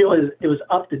didn't feel it was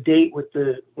up to date with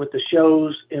the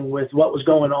shows and with what was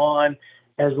going on,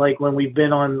 as like when we've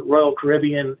been on Royal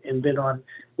Caribbean and been on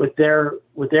with their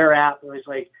app. And it's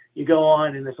like, you go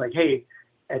on and it's like, hey,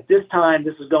 at this time,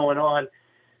 this is going on.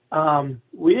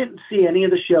 We didn't see any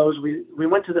of the shows. We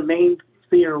went to the main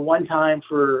theater one time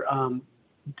for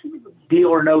Deal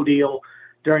or No Deal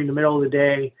during the middle of the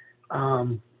day.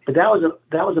 But that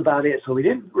was about it. So we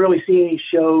didn't really see any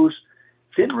shows.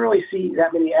 Didn't really see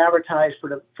that many advertised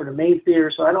for the main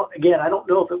theater. So I don't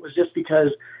know if it was just because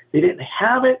they didn't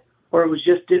have it, or it was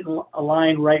just didn't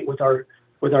align right with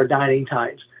our dining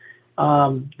times.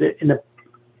 In the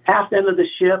aft end of the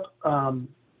ship,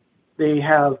 they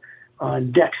have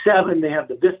on deck 7, they have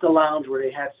the Vista Lounge where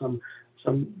they had some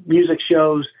music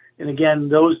shows. And again,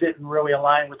 those didn't really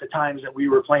align with the times that we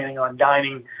were planning on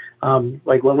dining.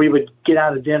 Like when we would get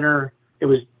out of dinner, it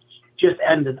was just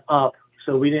ending up,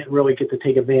 so we didn't really get to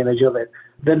take advantage of it.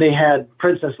 Then they had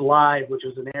Princess Live, which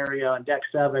was an area on deck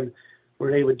 7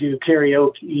 where they would do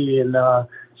karaoke, and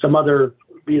some other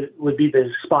would be the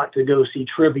spot to go see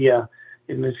trivia.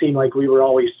 And it seemed like we were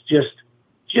always just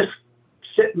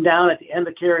sitting down at the end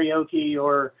of karaoke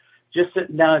or just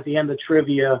sitting down at the end of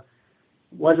trivia.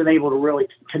 Wasn't able to really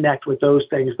connect with those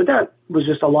things. But that was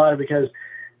just a lot of, because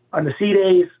on the sea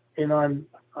days and on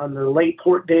the late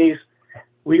port days,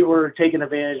 we were taking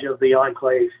advantage of the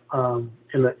enclave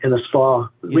in the spa.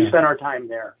 Yeah. We spent our time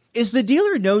there. Is the Deal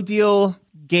or No Deal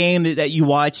game that you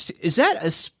watched, is that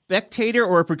a spectator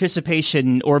or a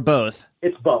participation or both?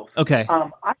 It's both. Okay.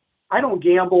 I don't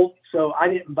gamble, so I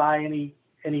didn't buy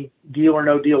any Deal or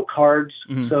No Deal cards.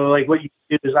 Mm-hmm. So like what you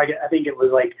do is I think it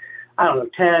was like, I don't know,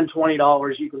 $10,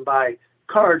 $20. You can buy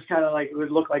cards, kind of like it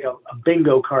would look like a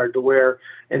bingo card to wear.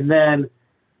 And then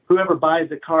whoever buys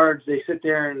the cards, they sit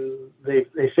there and they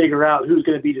figure out who's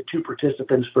going to be the two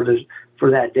participants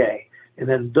for that day. And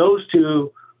then those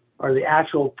two are the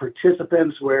actual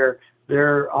participants where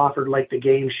they're offered like the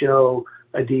game show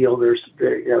a deal.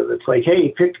 It's like,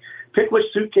 hey, pick which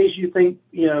suitcase you think,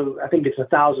 I think it's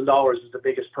 $1,000 is the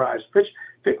biggest prize.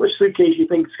 Pick which suitcase you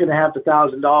think is going to have the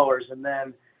 $1,000. And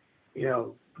then,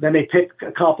 then they pick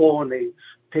a couple and they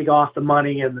take off the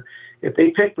money. And if they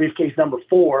pick briefcase number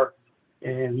 4,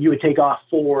 and you would take off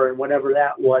 4, and whatever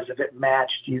that was, if it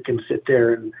matched, you can sit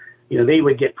there and, they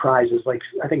would get prizes. Like,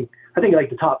 I think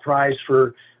like the top prize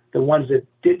for the ones that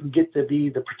didn't get to be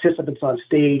the participants on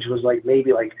stage was like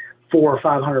maybe like $400 or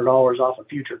 $500 off a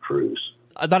future cruise.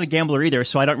 I'm not a gambler either,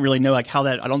 so I don't really know like how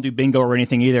that. I don't do bingo or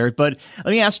anything either. But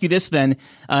let me ask you this then,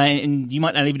 and you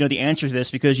might not even know the answer to this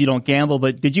because you don't gamble.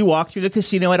 But did you walk through the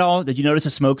casino at all? Did you notice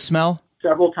a smoke smell?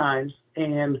 Several times,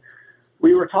 and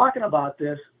we were talking about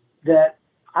this. That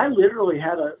I literally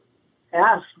had to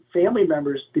ask family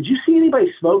members, "Did you see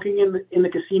anybody smoking in the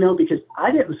casino?" Because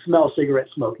I didn't smell cigarette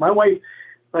smoke. My wife,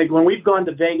 like when we've gone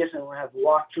to Vegas and we have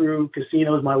walked through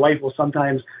casinos, my wife will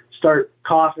sometimes start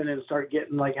coughing and start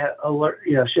getting like alert.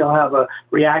 She'll have a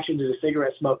reaction to the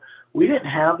cigarette smoke. We didn't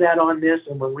have that on this,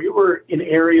 and when we were in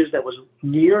areas that was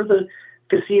near the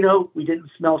casino, we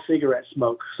didn't smell cigarette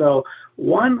smoke. So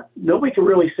nobody can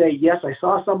really say, yes, I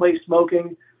saw somebody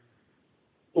smoking,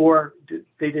 or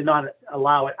they did not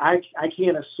allow it. I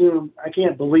can't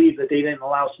believe that they didn't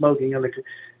allow smoking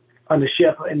on the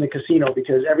ship in the casino,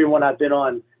 because everyone I've been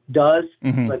on does,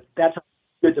 but that's how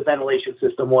good the ventilation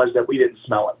system was that we didn't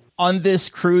smell it. On this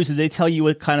cruise, did they tell you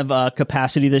what kind of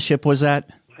capacity the ship was at?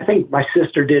 I think my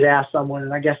sister did ask someone,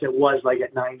 and I guess it was like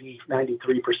at 93%.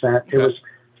 Okay.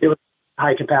 It was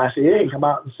high capacity. They didn't come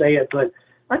out and say it, but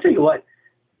I tell you what,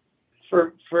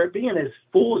 for it being as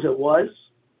full as it was,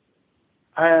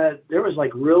 there was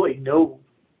like really no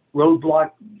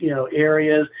roadblock,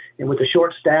 areas, and with the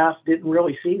short staff, didn't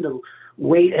really seem to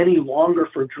wait any longer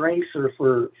for drinks or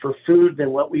for food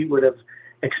than what we would have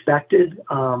expected.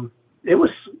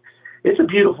 It's a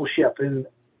beautiful ship, and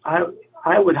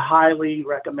I would highly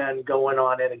recommend going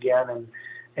on it again,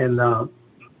 and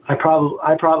I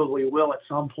probably will at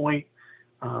some point.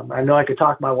 I know I could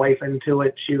talk my wife into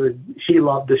it. She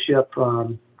loved the ship.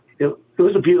 It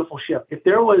was a beautiful ship. If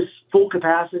there was full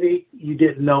capacity, you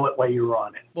didn't know it while you were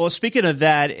on it. Well, speaking of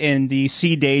that, in the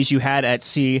sea days you had at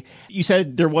sea, you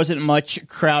said there wasn't much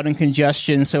crowd and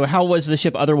congestion. So how was the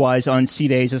ship otherwise on sea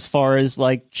days as far as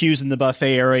like queues in the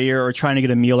buffet area or trying to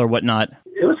get a meal or whatnot?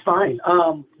 It was fine.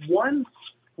 One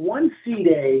sea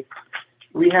day,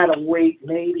 we had to wait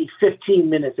maybe 15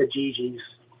 minutes at Gigi's.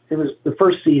 It was the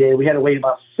first sea day. We had to wait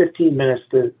about 15 minutes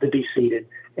to be seated.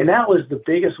 And that was the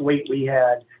biggest wait we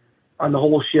had on the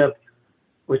whole ship,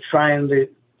 was trying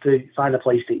to find a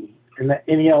place to eat. And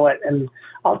you know what? And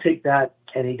I'll take that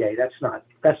any day. That's not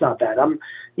bad.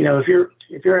 If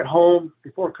you're at home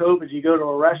before COVID, you go to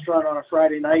a restaurant on a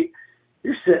Friday night,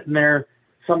 you're sitting there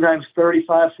sometimes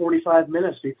 35, 45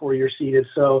 minutes before you're seated.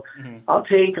 So I'll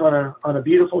take on a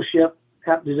beautiful ship,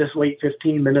 have to just wait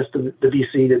 15 minutes to be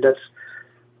seated.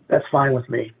 That's fine with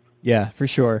me. Yeah, for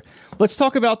sure. Let's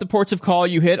talk about the ports of call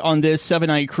you hit on this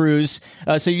 7-night cruise.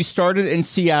 So you started in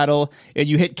Seattle and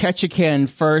you hit Ketchikan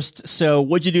first. So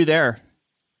what'd you do there?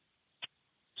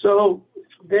 So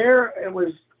there it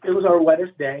was our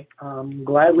wettest day.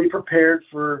 Gladly prepared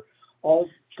for all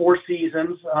 4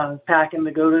 seasons, packing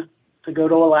to go to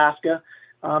Alaska.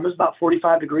 It was about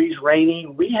 45 degrees, rainy.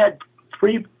 We had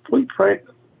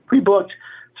pre-booked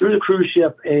through the cruise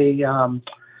ship a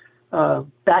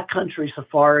backcountry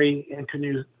safari and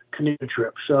canoe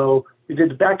trip. So we did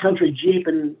the backcountry Jeep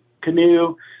and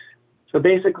canoe. So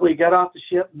basically got off the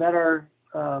ship, met our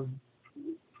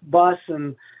bus,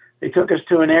 and they took us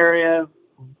to an area,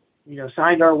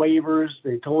 signed our waivers.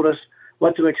 They told us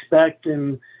what to expect,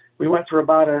 and we went for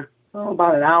about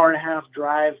an hour and a half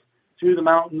drive through the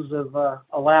mountains of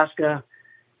Alaska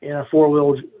in a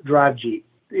 4-wheel drive Jeep.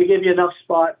 They give you enough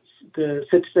spots to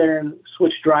sit there and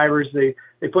switch drivers. They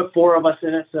put 4 of us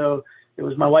in it, so it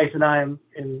was my wife and I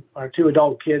and our 2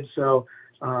 adult kids. So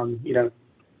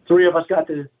 3 of us got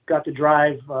to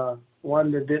drive.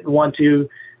 One that didn't want to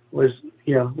was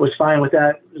fine with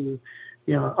that. And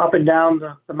up and down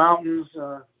the mountains,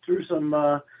 through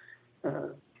some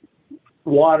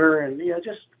water, and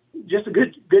just a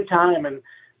good time. And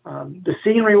the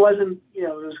scenery wasn't, it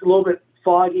was a little bit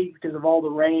foggy because of all the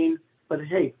rain. But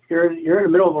hey, you're in the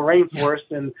middle of a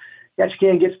rainforest, and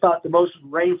Ketchikan gets about the most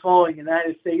rainfall in the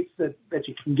United States that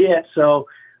you can get. So,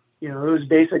 it was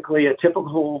basically a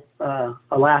typical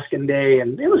Alaskan day,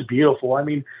 and it was beautiful. I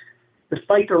mean,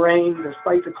 despite the rain,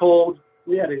 despite the cold,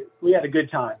 we had a good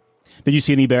time. Did you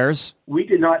see any bears? We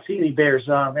did not see any bears.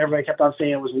 Everybody kept on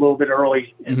saying it was a little bit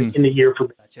early in the year for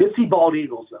bears. Did see bald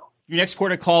eagles though. Your next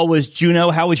port of call was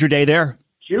Juneau. How was your day there?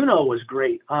 Juneau was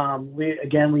great.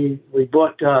 We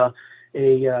booked a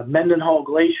Mendenhall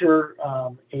Glacier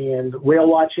and whale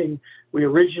watching. We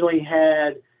originally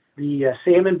had the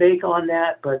salmon bake on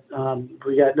that, but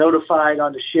we got notified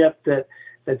on the ship that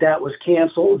was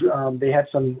canceled. They had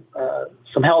some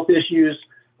health issues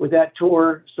with that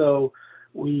tour, so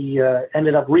we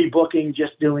ended up rebooking,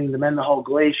 just doing the Mendenhall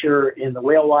Glacier and the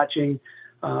whale watching.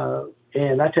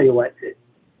 And I tell you what,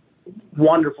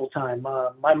 wonderful time.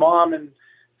 My mom and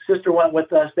sister went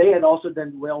with us. They had also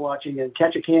done whale watching in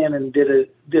Ketchikan and did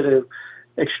a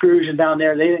excursion down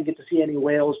there. They didn't get to see any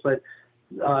whales, but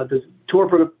the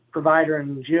tour provider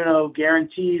in Juneau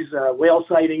guarantees whale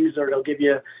sightings, or they'll give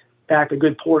you back a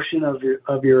good portion of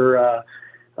your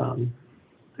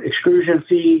excursion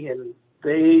fee, and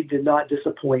they did not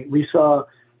disappoint. We saw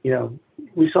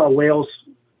whales,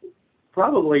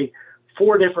 probably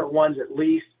 4 different ones at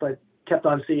least, but kept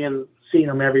on seeing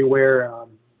them everywhere.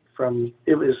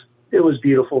 It was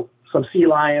beautiful. Some sea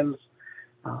lions,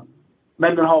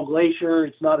 Mendenhall Glacier.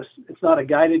 It's not a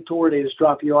guided tour. They just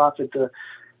drop you off at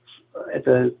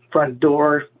the front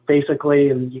door basically,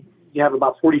 and you have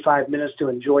about 45 minutes to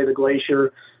enjoy the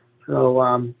glacier.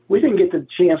 So we didn't get the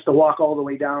chance to walk all the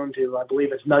way down to, I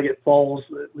believe it's Nugget Falls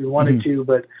that we wanted to,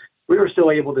 but we were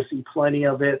still able to see plenty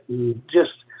of it. And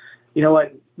just,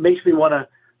 what makes me want to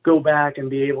go back and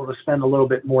be able to spend a little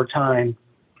bit more time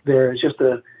there. It's just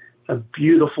a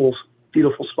beautiful,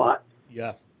 beautiful spot.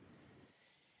 Yeah.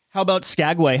 How about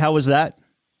Skagway? How was that?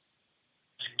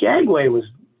 Skagway was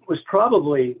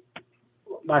probably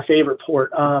my favorite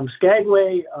port.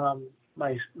 Skagway,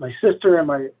 my sister and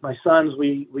my sons,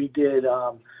 we did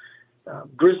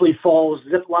Grizzly Falls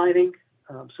zip lining.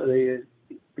 So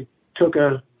we took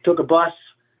a bus,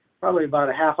 probably about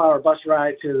a half-hour bus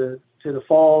ride to the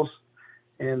falls,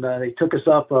 and they took us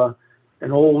up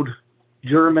an old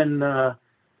German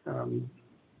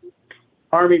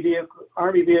army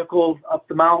vehicle up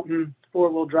the mountain,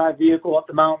 4-wheel drive vehicle up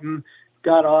the mountain.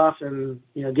 Got off and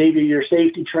gave you your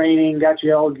safety training, got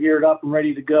you all geared up and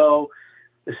ready to go.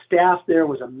 The staff there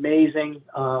was amazing,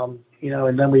 and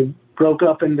then we broke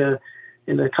up into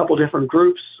a couple different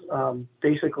groups.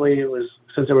 Basically, it was,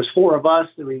 since there was 4 of us,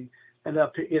 that we ended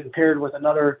up getting paired with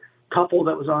another couple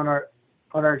that was on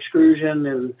our excursion,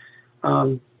 and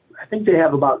I think they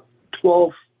have about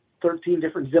 12, 13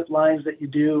 different zip lines that you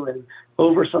do, and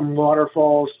over some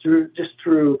waterfalls through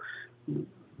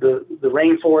the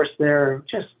rainforest there,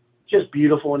 just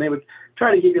beautiful. And they would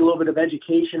try to give you a little bit of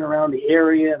education around the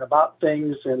area and about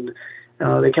things. And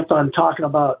they kept on talking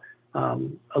about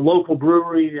a local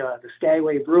brewery, the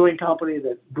Skagway Brewing Company,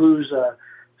 that brews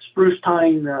spruce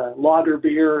pine lager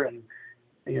beer. And,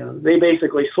 they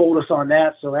basically sold us on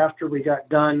that. So after we got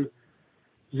done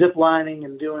zip lining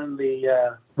and doing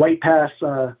the White Pass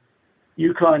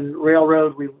Yukon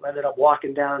Railroad, we ended up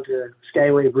walking down to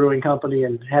Skagway Brewing Company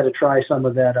and had to try some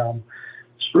of that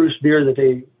spruce beer that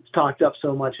they talked up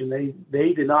so much, and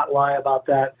they did not lie about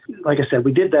that. Like I said,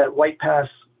 we did that White Pass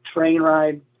train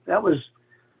ride. That was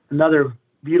another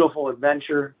beautiful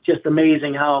adventure. Just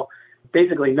amazing how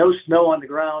basically no snow on the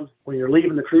ground when you're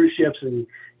leaving the cruise ships and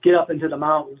get up into the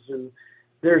mountains, and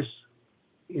there's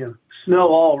snow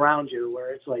all around you,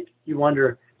 where it's like you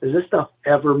wonder, does this stuff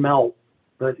ever melt?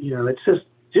 But it's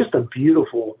just a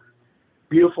beautiful,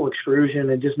 beautiful excursion,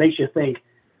 and just makes you think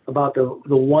about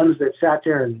the ones that sat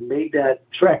there and made that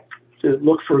trek to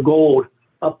look for gold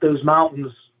up those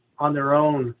mountains on their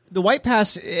own. The White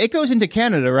Pass, it goes into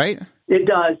Canada, right? It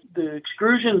does. The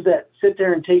excursions that sit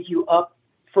there and take you up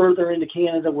further into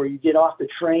Canada, where you get off the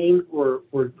train, we're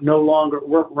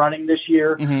running this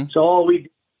year. Mm-hmm. So all we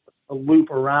did was a loop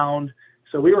around.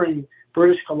 So we were in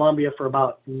British Columbia for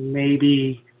about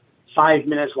maybe 5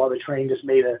 minutes while the train just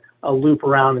made a loop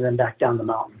around and then back down the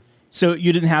mountain. So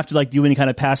you didn't have to do any kind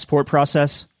of passport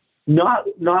process? Not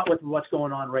with what's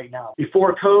going on right now.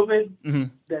 Before COVID,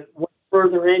 that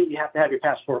further in, you have to have your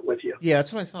passport with you. Yeah,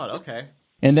 that's what I thought. Okay.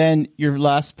 And then your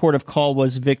last port of call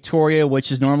was Victoria,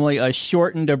 which is normally a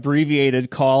shortened, abbreviated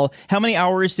call. How many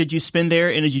hours did you spend there,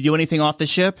 and did you do anything off the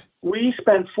ship? We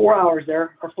spent 4 hours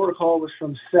there. Our port of call was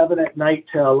from 7 at night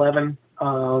to 11,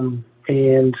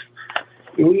 and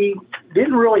we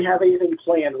didn't really have anything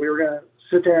planned. We were going to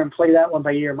sit there and play that one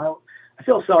by ear. I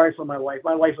feel sorry for my wife.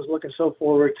 My wife was looking so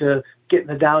forward to getting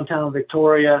to downtown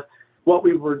Victoria. What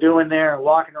we were doing there,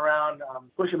 walking around,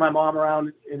 pushing my mom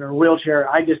around in her wheelchair,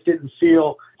 I just didn't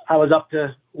feel I was up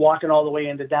to walking all the way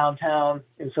into downtown.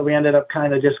 And so we ended up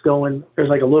kind of just going, there's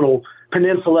like a little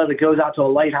peninsula that goes out to a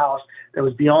lighthouse that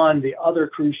was beyond the other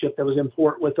cruise ship that was in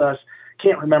port with us.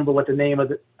 Can't remember what the name of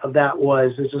that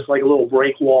was. It's just like a little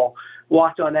break wall.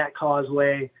 Walked on that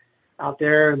causeway out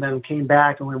there and then came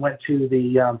back and we went to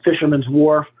the Fisherman's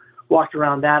Wharf, walked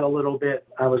around that a little bit.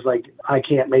 I was like, I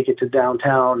can't make it to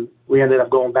downtown. We ended up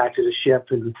going back to the ship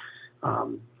and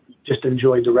just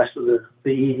enjoyed the rest of the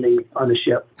evening on the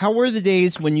ship. How were the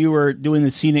days when you were doing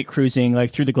the scenic cruising,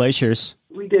 like through the glaciers?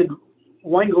 We did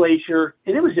one glacier,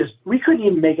 and it was just, we couldn't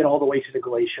even make it all the way to the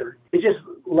glacier. It just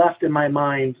left in my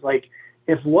mind, like,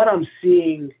 if what I'm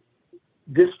seeing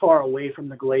this far away from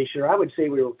the glacier, I would say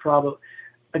we were probably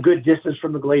a good distance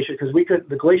from the glacier, because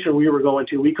the glacier we were going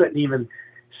to, we couldn't even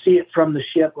see it from the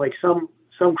ship. Like some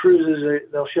cruises,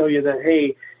 they'll show you that,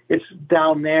 hey, it's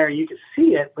down there, you can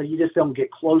see it, but you just don't get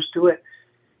close to it.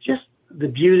 Just the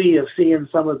beauty of seeing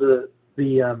some of the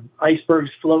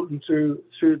icebergs floating through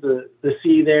the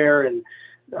sea there.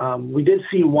 And we did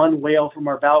see one whale from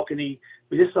our balcony.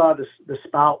 We just saw the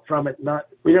spout from it.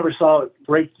 We never saw it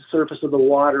break the surface of the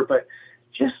water, but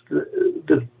just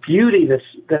the beauty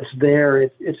that's there.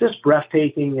 It's just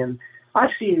breathtaking. And I've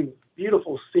seen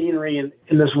beautiful scenery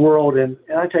in this world. And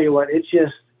I tell you what, it's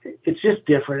just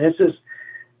different. It's just,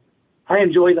 I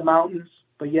enjoy the mountains,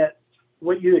 but yet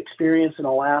what you experience in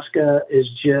Alaska is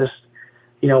just,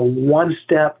 one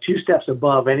step, two steps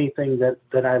above anything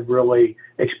that I've really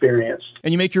experienced.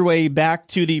 And you make your way back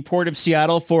to the Port of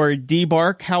Seattle for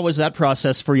debark. How was that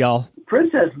process for y'all?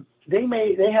 Princess, they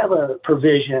have a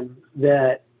provision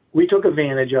that we took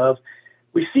advantage of.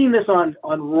 We've seen this on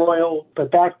Royal,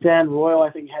 but back then Royal,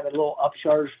 I think, had a little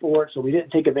upcharge for it, so we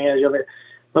didn't take advantage of it.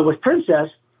 But with Princess,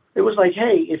 it was like,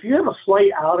 hey, if you have a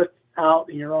flight out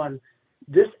and you're on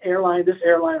this airline,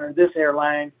 or this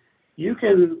airline, you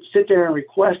can sit there and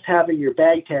request having your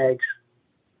bag tags,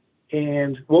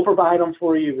 and we'll provide them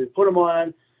for you. We put them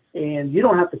on, and you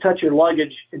don't have to touch your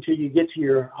luggage until you get to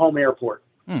your home airport.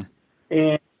 And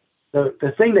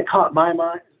the thing that caught my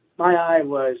eye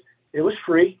was it was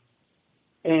free,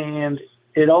 and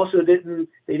it also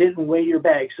they didn't weigh your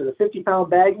bag. So the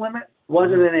 50-pound bag limit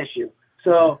wasn't an issue.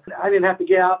 So I didn't have to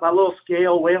get out my little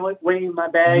scale, weighing my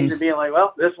bags and being like,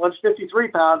 well, this one's 53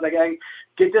 pounds. I got to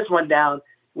get this one down.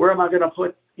 Where am I going to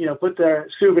put the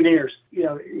souvenirs?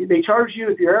 They charge you,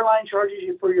 if your airline charges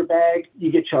you for your bag, you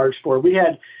get charged for it. We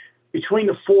had, between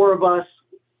the four of us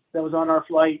that was on our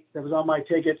flight, that was on my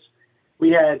tickets,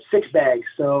 we had 6 bags.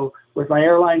 So with my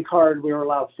airline card, we were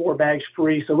allowed 4 bags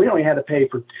free. So we only had to pay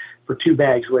for 2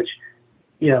 bags, which,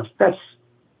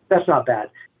 that's not bad.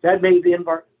 That made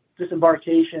the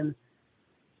disembarkation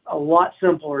a lot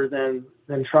simpler than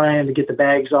trying to get the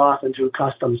bags off and through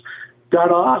customs. Got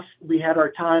off. We had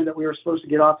our time that we were supposed to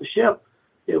get off the ship.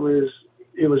 It was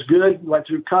good. Went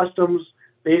through customs.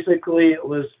 Basically, it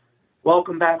was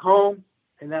welcome back home,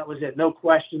 and that was it. No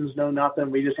questions, no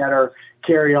nothing. We just had our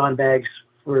carry-on bags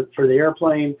for the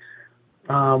airplane.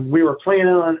 We were planning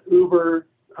on Uber,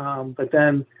 but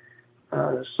then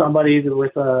somebody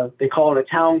with they call it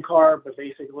a town car, but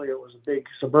basically it was a big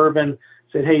Suburban,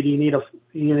 said, hey, do you need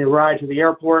a ride to the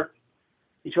airport?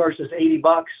 He charged us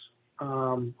 $80.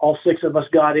 All 6 of us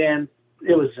got in.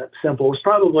 It was simple. It was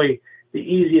probably the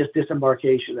easiest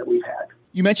disembarkation that we've had.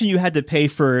 You mentioned you had to pay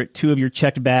for 2 of your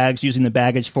checked bags using the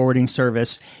baggage forwarding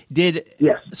service. Yes.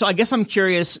 So I guess I'm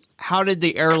curious, how did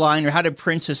the airline or how did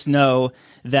Princess know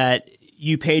that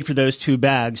you paid for those 2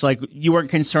 bags? Like, you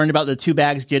weren't concerned about the 2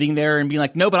 bags getting there and being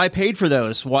like, no, but I paid for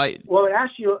those. Why? Well, it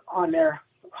asks you on there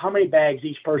how many bags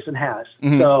each person has.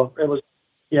 So it was,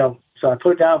 so I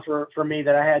put it down for me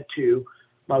that I had 2.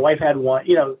 My wife had 1,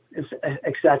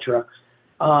 et cetera.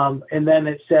 And then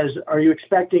it says, are you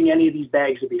expecting any of these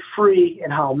bags to be free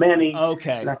and how many?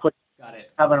 Okay. And I put, got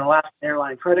it. I have an Alaska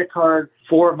Airlines credit card.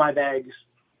 4 of my bags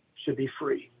should be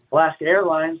free. Alaska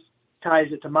Airlines ties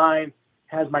it to mine,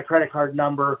 has my credit card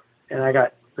number, and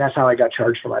that's how I got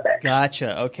charged for my bag.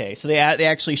 Gotcha. Okay. So they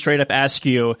actually straight up ask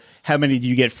you, how many do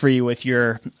you get free with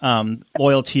your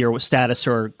loyalty or status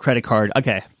or credit card?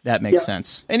 Okay. That makes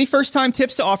sense. Any first time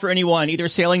tips to offer anyone, either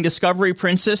sailing Discovery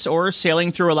Princess or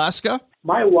sailing through Alaska?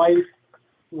 My wife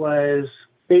was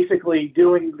basically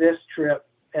doing this trip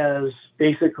as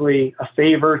basically a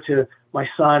favor to my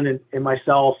son and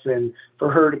myself, and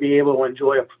for her to be able to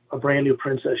enjoy a brand new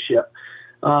Princess ship.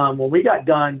 When we got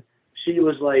done, she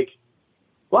was like,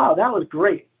 wow, that was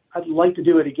great. I'd like to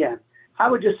do it again. I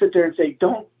would just sit there and say,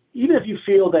 even if you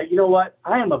feel that, you know what,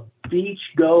 I am a beach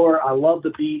goer, I love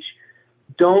the beach,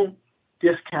 don't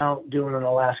discount doing an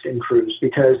Alaskan cruise,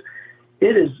 because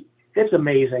it's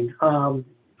amazing.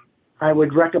 I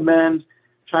would recommend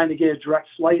trying to get a direct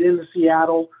flight into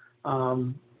Seattle.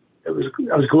 I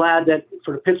was glad that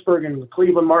for the Pittsburgh and the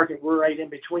Cleveland market, we're right in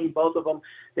between both of them.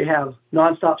 They have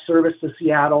nonstop service to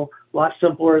Seattle, a lot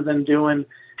simpler than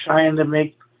trying to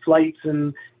make flights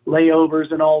and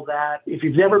layovers and all that. If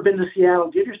you've never been to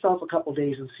Seattle, give yourself a couple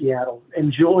days in Seattle.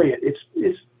 Enjoy it.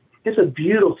 It's a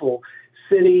beautiful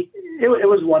city. It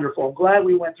was wonderful. I'm glad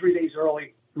we went 3 days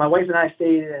early. My wife and I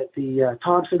stayed at the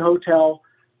Thompson Hotel,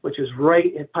 which is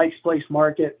right at Pike's Place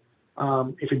Market.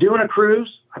 If you're doing a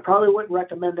cruise, I probably wouldn't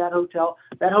recommend that hotel.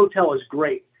 That hotel is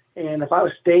great. And if I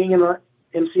was staying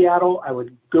in Seattle, I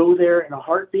would go there in a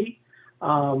heartbeat.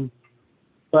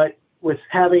 But with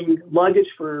having luggage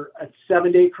for a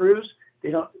 7-day cruise,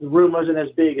 the room wasn't as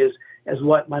big as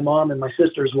what my mom and my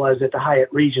sister's was at the Hyatt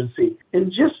Regency.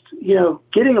 And just,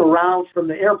 getting around from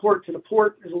the airport to the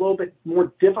port is a little bit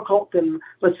more difficult than,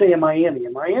 let's say, in Miami.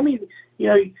 In Miami,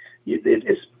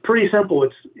 it's pretty simple.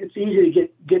 It's easy to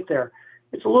get there.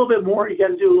 It's a little bit more. You got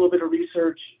to do a little bit of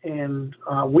research. And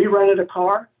we rented a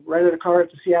car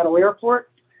at the Seattle airport.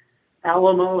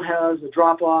 Alamo has a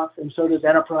drop-off, and so does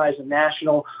Enterprise and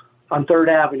National on 3rd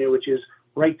Avenue, which is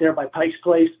right there by Pike's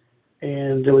Place.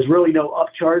 And there was really no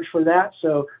upcharge for that.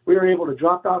 So we were able to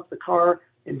drop off the car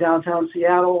in downtown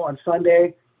Seattle on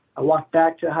Sunday. I walked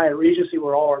back to Hyatt Regency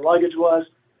where all our luggage was,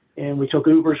 and we took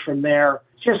Ubers from there.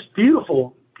 Just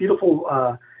beautiful,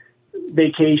 beautiful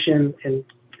vacation, and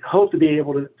hope to be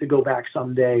able to go back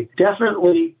someday.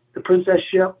 Definitely the Princess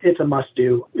ship, it's a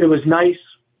must-do. It was nice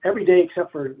every day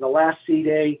except for the last sea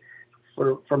day.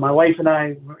 For my wife and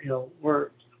I,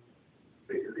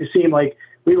 it seemed like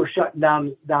we were shutting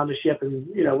down the ship, and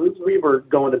we were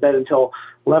going to bed until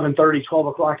 11:30, 12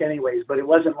 o'clock anyways. But it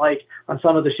wasn't like on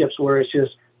some of the ships where it's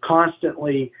just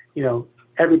constantly,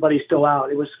 everybody's still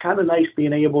out. It was kind of nice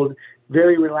being able to,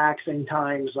 very relaxing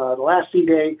times. The last sea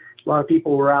day, a lot of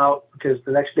people were out because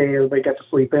the next day everybody got to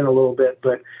sleep in a little bit.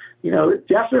 But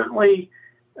definitely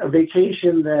a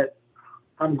vacation that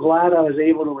I'm glad I was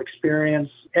able to experience.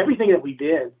 Everything that we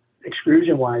did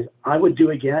excursion-wise, I would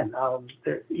do again.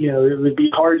 It would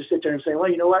be hard to sit there and say, well,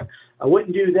 you know what, I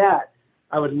wouldn't do that.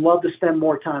 I would love to spend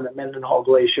more time at Mendenhall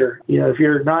Glacier. If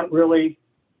you're not really,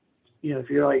 if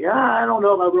you're like, I don't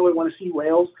know if I really want to see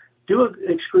whales, do an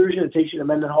excursion that takes you to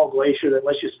Mendenhall Glacier that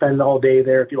lets you spend all day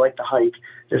there if you like to hike.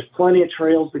 There's plenty of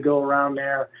trails to go around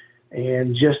there,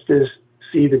 and just to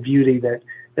see the beauty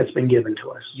that's been given to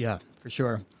us. Yeah, for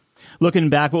sure. Looking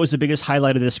back, what was the biggest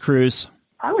highlight of this cruise?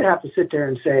 I would have to sit there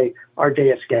and say our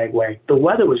day at Skagway. The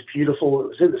weather was beautiful. It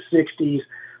was in the 60s.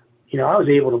 I was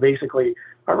able to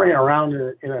I ran around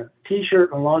in a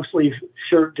T-shirt and a long sleeve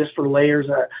shirt just for layers.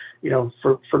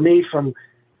 For me, from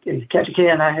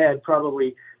Ketchikan, I had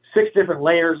probably 6 different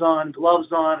layers on,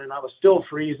 gloves on, and I was still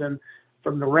freezing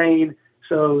from the rain.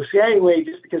 So Skagway,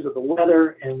 just because of the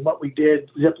weather and what we did,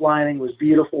 zip lining was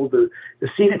beautiful. The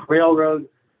scenic railroad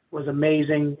was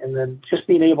amazing. And then just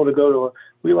being able to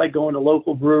we like going to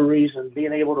local breweries and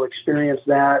being able to experience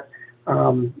that.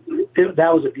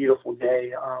 That was a beautiful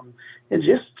day. And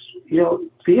just,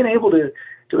 being able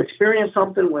to experience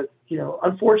something with,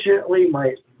 unfortunately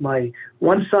my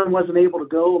one son wasn't able to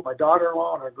go, my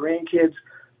daughter-in-law and our grandkids,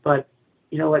 but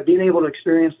being able to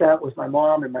experience that with my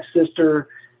mom and my sister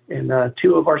and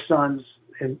 2 of our sons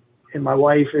and my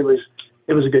wife, it was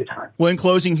a good time. Well, in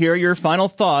closing here, your final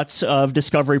thoughts of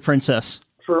Discovery Princess.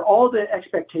 For all the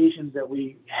expectations that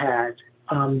we had,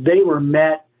 they were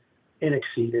met and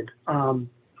exceeded.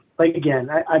 Again,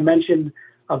 I mentioned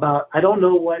about, I don't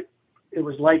know what it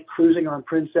was like cruising on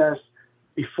Princess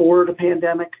before the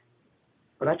pandemic,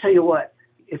 but I tell you what,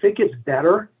 if it gets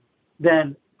better,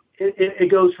 then it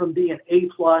goes from being A+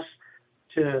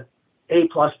 to A++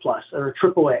 or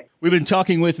AAA. We've been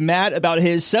talking with Matt about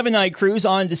his 7-night cruise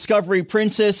on Discovery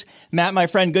Princess. Matt, my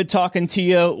friend, good talking to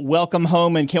you. Welcome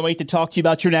home, and can't wait to talk to you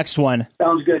about your next one.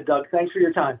 Sounds good, Doug. Thanks for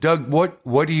your time. Doug,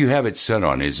 what do you have it set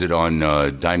on? Is it on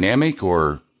dynamic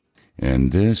or?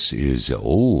 And this is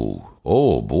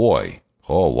oh boy,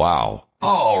 oh wow.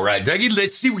 All right, Dougie,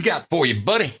 let's see what we got for you,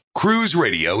 buddy. Cruise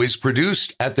Radio is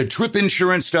produced at the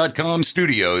TripInsurance.com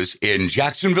studios in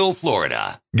Jacksonville,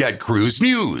 Florida. Get cruise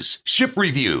news, ship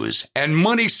reviews, and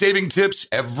money-saving tips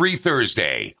every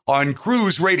Thursday on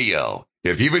Cruise Radio.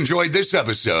 If you've enjoyed this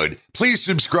episode, please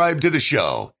subscribe to the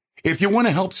show. If you want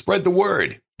to help spread the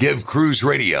word, give Cruise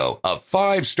Radio a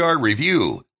 5-star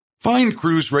review. Find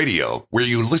Cruise Radio where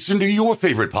you listen to your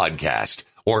favorite podcast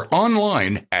or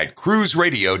online at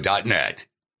cruiseradio.net.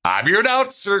 I'm your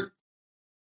announcer.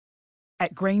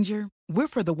 At Grainger, we're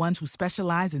for the ones who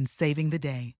specialize in saving the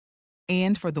day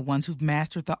and for the ones who've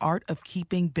mastered the art of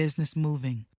keeping business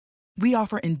moving. We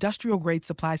offer industrial-grade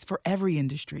supplies for every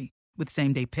industry, with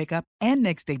same-day pickup and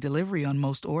next-day delivery on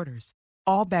most orders.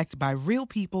 All backed by real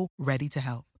people ready to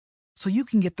help. So you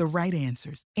can get the right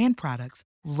answers and products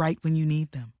right when you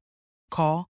need them.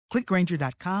 Call,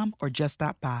 clickgrainger.com, or just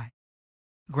stop by.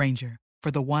 Grainger,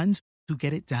 for the ones who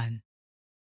get it done.